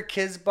 if you're a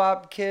Kids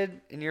Bop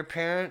kid and your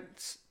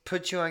parents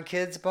put you on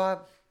Kids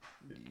Bop,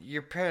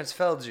 your parents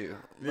failed you.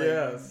 Like,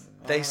 yes.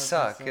 They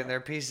suck and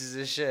they're pieces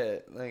of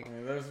shit. Like, I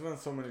mean, there's been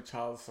so many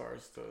child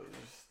stars to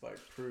just like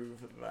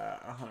prove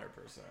that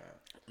 100%.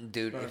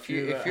 Dude, if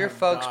your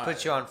folks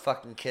put you on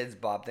fucking Kids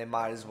Bop, they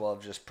might as well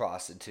have just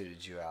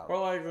prostituted you out. Or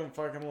like them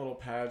fucking little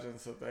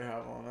pageants that they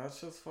have on.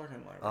 That's just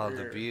fucking like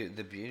weird.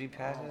 the beauty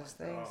pageants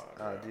things.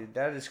 Dude,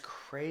 that is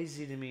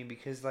crazy to me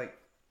because like,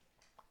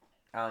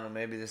 I don't know,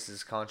 maybe this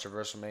is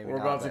controversial, maybe we're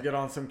not. about to get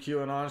on some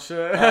QAnon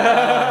shit.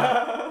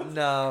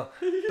 No,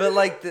 but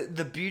like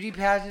the beauty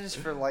pageants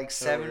for like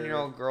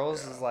 7-year-old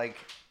girls is like,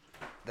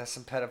 that's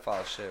some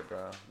pedophile shit,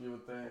 bro. You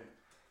would think.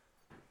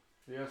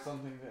 Do you have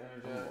something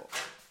to interject?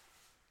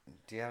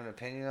 Do you have an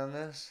opinion on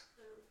this?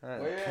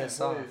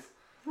 Piss off.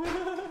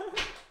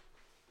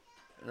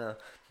 No,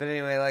 but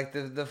anyway, like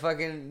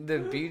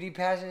the beauty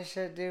pageant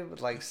shit, dude,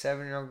 with like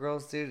 7-year-old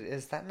girls, dude,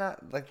 is that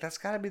not like that's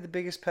got to be the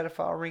biggest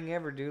pedophile ring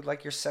ever, dude?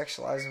 Like you're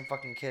sexualizing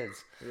fucking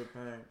kids. Good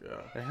thing,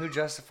 yeah. And who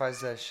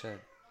justifies that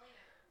shit?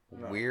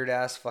 No. Weird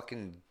ass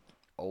fucking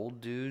old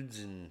dudes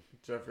and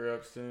Jeffrey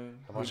Epstein,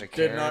 a bunch of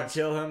did not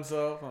kill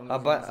himself. A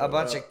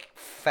bunch of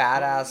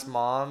fat ass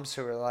moms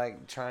who were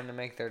like trying to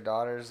make their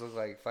daughters look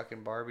like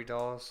fucking Barbie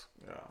dolls.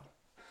 Yeah.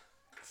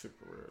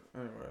 Super weird.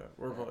 Anyway,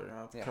 we're probably gonna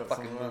have to cut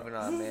fucking moving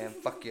on, man.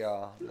 Fuck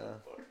y'all. No.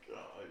 Fuck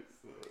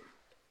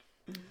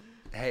y'all.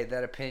 Hey,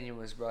 that opinion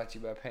was brought to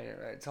you by Paint It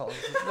Right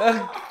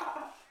Tulsa.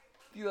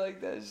 You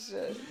like that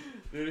shit?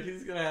 Dude,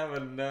 he's gonna have a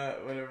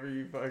nut whenever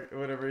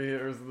he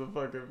hears the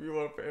fucking, if you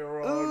want to pay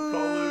wrong,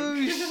 call Luke.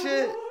 Luke.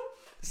 Shit.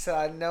 So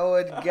I know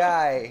a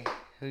guy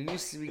who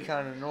used to be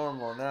kind of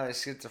normal. Now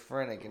he's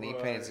schizophrenic and he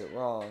paints it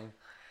wrong.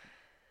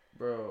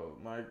 Bro,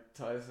 Mike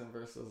Tyson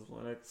versus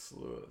Lennox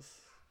Lewis.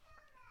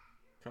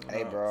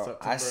 Hey, bro,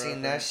 I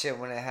seen that shit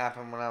when it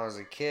happened when I was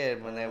a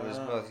kid, when they was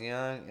both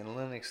young, and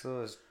Lennox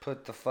Lewis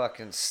put the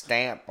fucking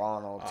stamp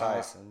on old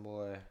Tyson,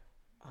 boy.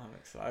 I'm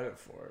excited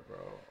for it, bro.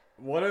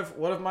 What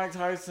if Mike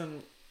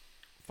Tyson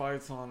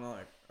fights on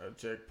like a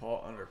Jake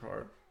Paul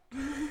undercard?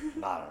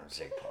 Not on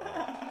Jake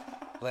Paul.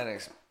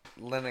 Lennox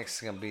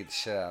is gonna beat the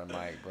shit out of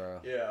Mike, bro.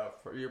 Yeah,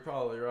 you're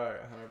probably right,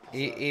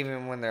 100%.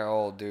 Even when they're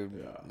old, dude.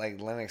 Yeah.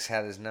 Like Lennox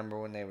had his number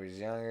when they was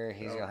younger.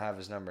 He's gonna have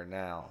his number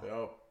now.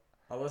 Yep.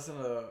 I listened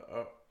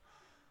to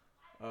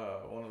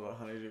one of the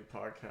Honeydew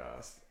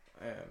podcasts,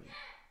 and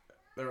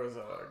there was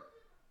a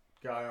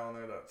guy on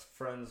there that's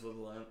friends with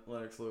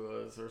Lennox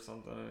Lewis or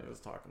something, and he was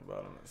talking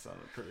about him. It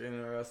sounded pretty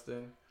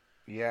interesting.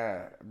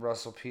 Yeah,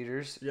 Russell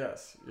Peters.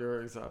 Yes,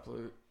 you're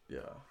exactly. Yeah.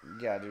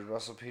 Yeah, dude,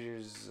 Russell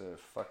Peters is a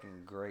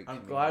fucking great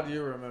comedian. I'm glad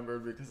you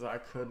remembered because I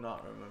could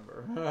not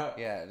remember.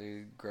 Yeah,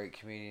 dude, great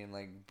comedian,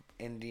 like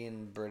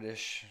Indian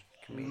British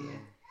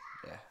comedian.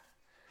 Yeah.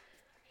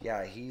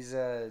 Yeah, he's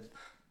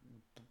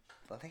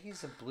I think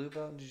he's a blue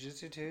belt in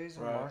jiu-jitsu too. He's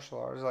a martial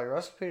artist. Like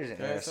Russell Peters is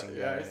an interesting guy.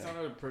 Yeah, he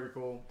sounded pretty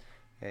cool.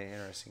 Yeah,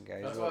 interesting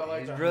guy. That's why I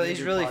like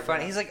he's really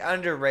funny. He's like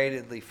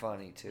underratedly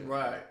funny too.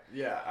 Right.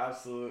 Yeah,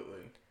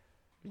 absolutely.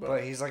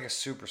 But he's like a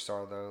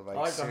superstar though. Like,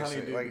 I like seriously,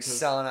 the Honeydew like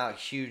selling out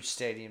huge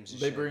stadiums.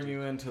 They bring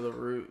you into the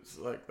roots.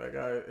 Like that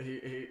guy,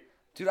 he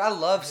Dude, I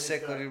love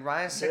Sickler, dude.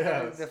 Ryan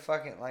Sickler, dude, the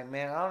fucking, like,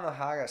 man, I don't know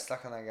how I got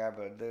stuck on that guy,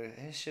 but dude,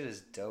 his shit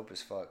is dope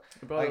as fuck.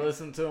 You probably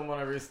listened to him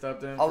whenever he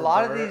stepped in. A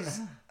lot of these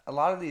a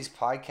lot of these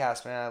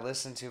podcasts, man, I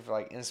listen to for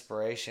like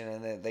inspiration,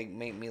 and they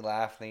make me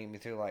laugh. They get me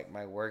through like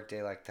my work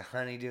day, like the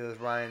Honeydew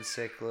with Ryan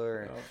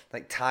Sickler, and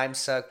like Time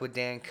Suck with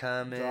Dan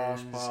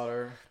Cummins,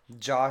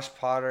 Josh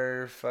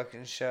Potter,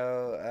 fucking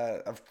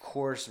show. Of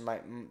course,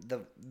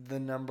 the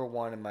number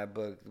one in my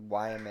book,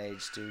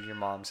 YMH, dude, Your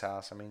Mom's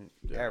House. I mean,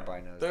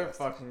 everybody knows. They're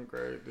fucking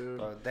great, dude.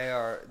 But they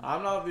are.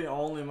 I'm not the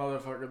only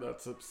motherfucker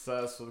that's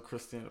obsessed with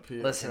Christina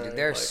P. Listen, dude,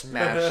 they're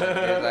smashing,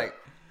 dude. Like.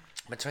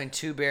 Between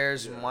Two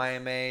Bears and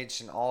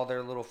YMH and all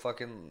their little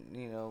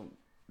fucking,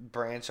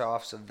 branch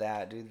offs of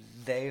that, dude,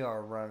 they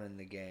are running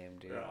the game,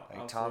 dude. Yeah,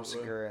 like Tom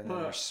Segura and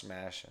them are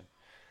smashing.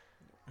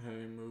 And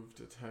he moved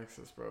to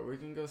Texas, bro. We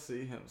can go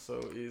see him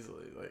so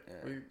easily. Like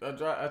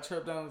I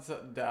trip down to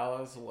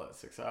Dallas,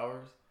 6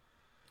 hours?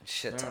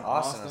 Shit, to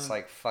Austin, it's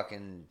like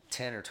fucking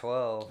 10 or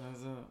 12.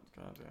 Is it?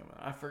 God damn it.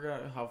 I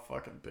forgot how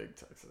fucking big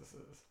Texas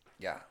is.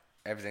 Yeah.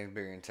 Everything's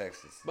bigger in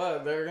Texas.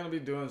 But they're going to be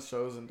doing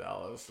shows in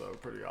Dallas, so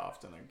pretty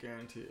often. I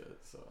guarantee it.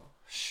 So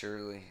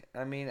surely.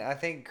 I mean, I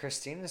think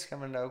Christina's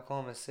coming to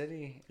Oklahoma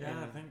City. Yeah,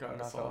 I think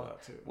I saw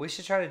that too. We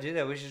should try to do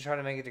that. We should try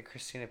to make it to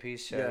Christina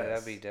P's show. Yes.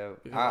 That'd be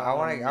dope. I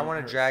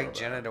want to drag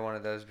Jenna to one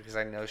of those because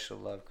I know she'll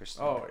love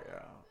Christina. Oh,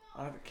 yeah.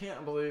 I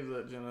can't believe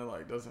that Jenna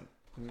doesn't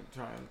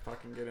try and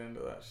fucking get into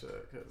that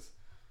shit because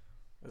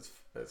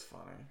it's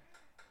funny.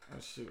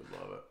 And she would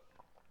love it.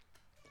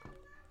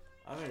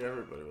 I think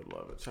everybody would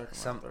love it. Check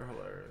them out. They're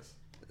hilarious.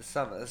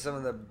 Some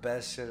of the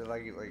best shit,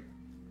 like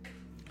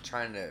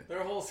trying to.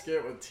 Their whole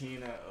skit with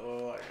Tina,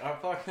 I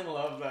fucking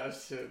love that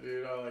shit,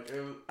 dude.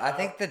 I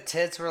think the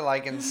tits were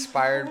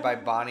inspired by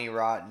Bonnie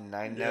Rotten.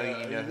 I know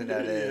you know who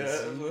that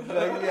is. I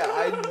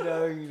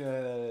know you know who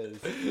that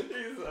is. He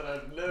said,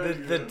 I know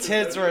the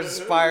tits were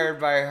inspired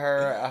by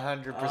her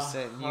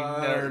 100%. You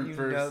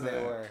know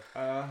they were.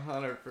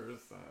 100%.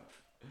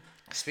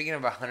 Speaking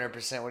of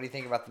 100%, what do you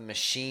think about The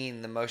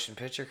Machine, the motion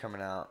picture coming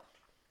out?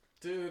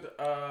 Dude,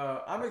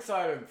 I'm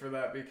excited for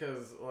that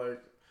because,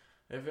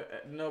 if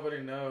nobody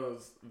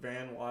knows,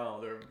 Van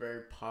Wilder, a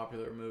very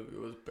popular movie,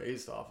 was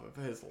based off of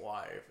his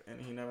life,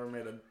 and he never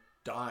made a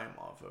dime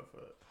off of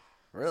it.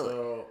 Really?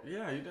 So,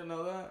 yeah, you didn't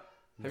know that?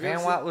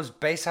 Van Wilder was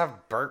based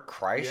off Bert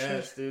Kreischer?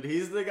 Yes, dude.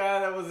 He's the guy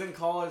that was in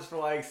college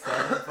for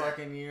 7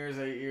 fucking years,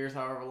 8 years,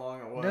 however long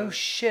it was. No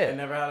shit. And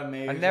never had a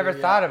major. I never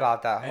thought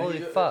about that. Holy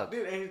fuck.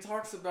 Dude, and he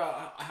talks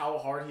about how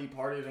hard he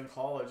partied in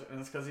college, and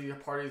it's because he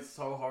partied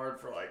so hard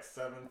for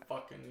 7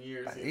 fucking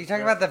years. Are you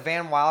talking about the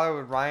Van Wilder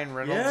with Ryan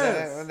Reynolds in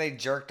it when they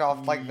jerked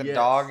off the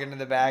dog into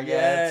the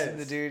baguettes and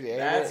the dude ate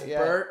That's it?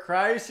 Bert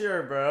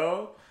Kreischer,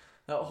 bro.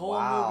 That whole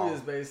movie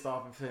is based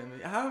off of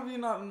him. How have you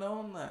not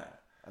known that?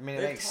 I mean,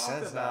 it makes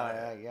sense now.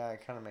 Yeah,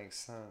 it kind of makes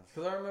sense.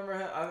 Because I remember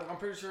him, I'm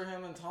pretty sure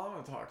him and Tom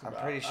have talked about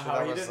I'm pretty sure how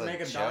that he was didn't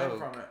make a joke. dime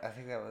from it. I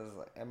think that was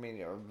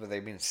were they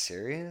being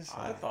serious?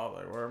 I thought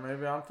they were.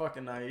 Maybe I'm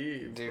fucking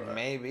naive. Dude,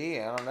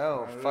 maybe. I don't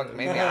know. Fuck,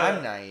 maybe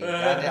I'm naive.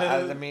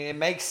 I mean, it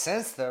makes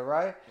sense though,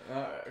 right?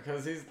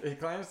 Because he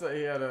claims that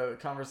he had a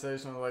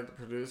conversation with the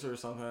producer or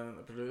something, and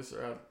the producer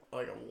had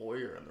a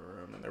lawyer in the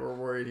room, and they were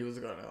worried he was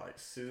going to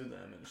sue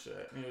them and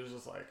shit. And he was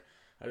just like,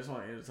 I just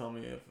want you to tell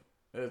me if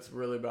it's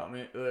really about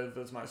me, if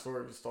it's my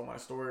story, if you stole my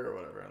story or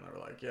whatever. And they were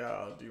like,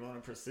 yeah, do you want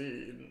to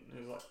proceed? And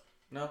he was like,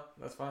 no,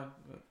 that's fine.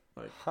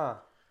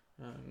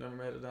 Never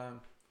made a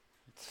dime.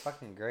 It's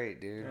fucking great,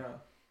 dude. Yeah.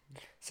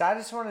 So I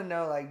just want to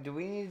know, do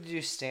we need to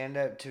do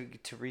stand-up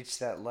to reach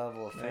that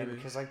level of fame? Maybe.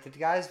 Because, the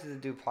guys that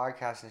do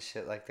podcasts and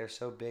shit, they're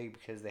so big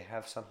because they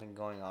have something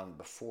going on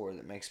before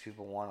that makes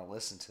people want to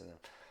listen to them.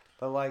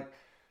 But,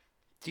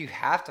 do you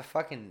have to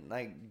fucking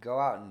go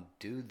out and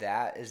do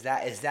that? Is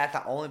that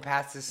the only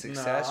path to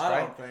success? No, I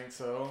right? don't think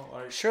so.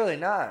 Surely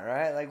not,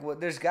 right?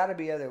 There's got to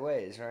be other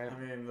ways, right? I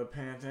mean, the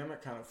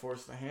pandemic kind of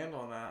forced the hand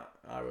on that.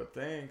 I would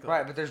think.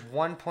 Right, but there's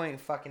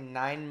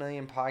 1.9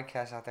 million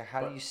podcasts out there.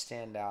 How do you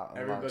stand out?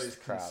 Everybody's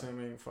the crowd?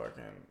 consuming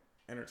fucking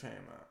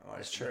entertainment.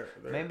 That's true.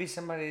 Maybe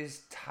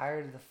somebody's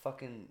tired of the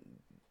fucking.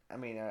 I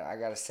mean, I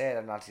gotta say it.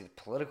 I'm not too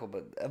political,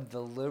 but of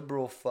the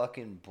liberal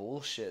fucking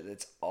bullshit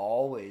that's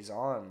always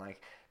on,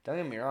 Don't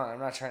get me wrong, I'm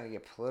not trying to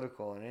get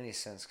political in any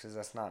sense because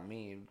that's not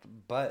me.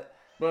 But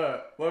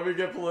let me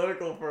get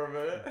political for a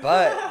minute.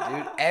 But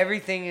dude,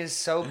 everything is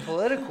so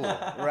political,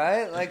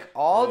 right?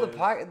 All the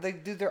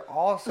dude, they're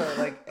all so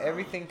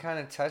everything kind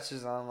of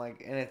touches on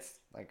and it's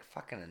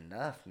fucking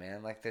enough,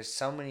 man. There's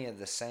so many of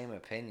the same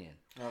opinion.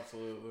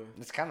 Absolutely.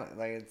 It's kind of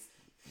it's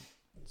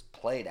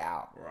played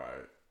out,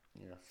 right?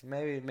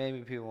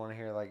 Maybe people want to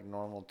hear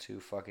normal two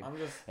fucking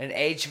an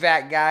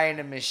HVAC guy and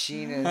a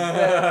machinist.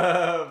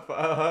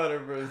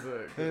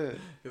 100%.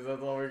 Because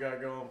that's all we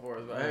got going for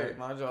us. But hey,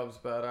 my job's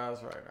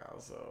badass right now.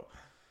 So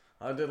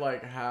I did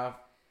half,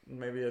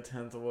 maybe a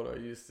tenth of what I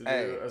used to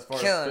do as far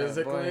as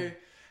physically.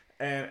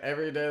 And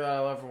every day that I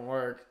left from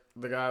work,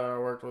 the guy that I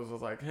worked with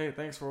was like, hey,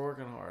 thanks for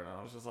working hard. And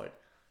I was just like,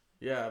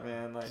 Yeah,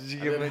 man. Like, did you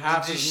give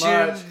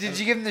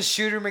him the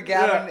Shooter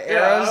McGavin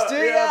arrows too?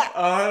 Yeah,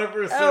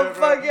 100%. Oh,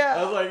 fuck yeah.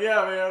 I was like,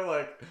 yeah, man.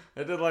 Like,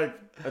 I did like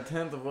a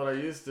tenth of what I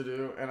used to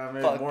do, and I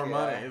made more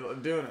money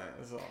doing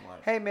it. So I'm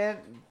like, hey, man,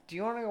 do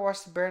you want to go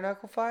watch the bare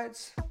knuckle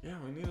fights? Yeah,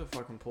 we need to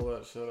fucking pull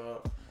that shit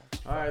up.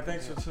 All right,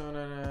 thanks for tuning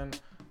in.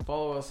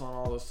 Follow us on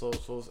all the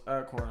socials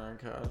at Corner and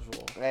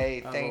Casual.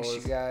 Hey, thanks,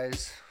 always, you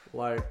guys.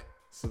 Like,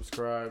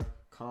 subscribe,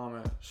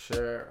 comment,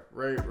 share,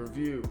 rate,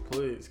 review.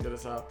 Please get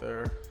us out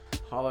there.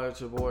 Holla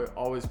at your boy.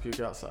 Always puke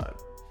outside.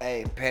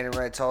 Hey, Painted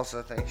Right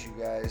Tulsa. Thanks, you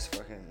guys.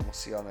 Fucking, we'll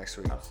see y'all next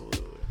week.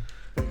 Absolutely.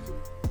 Peace.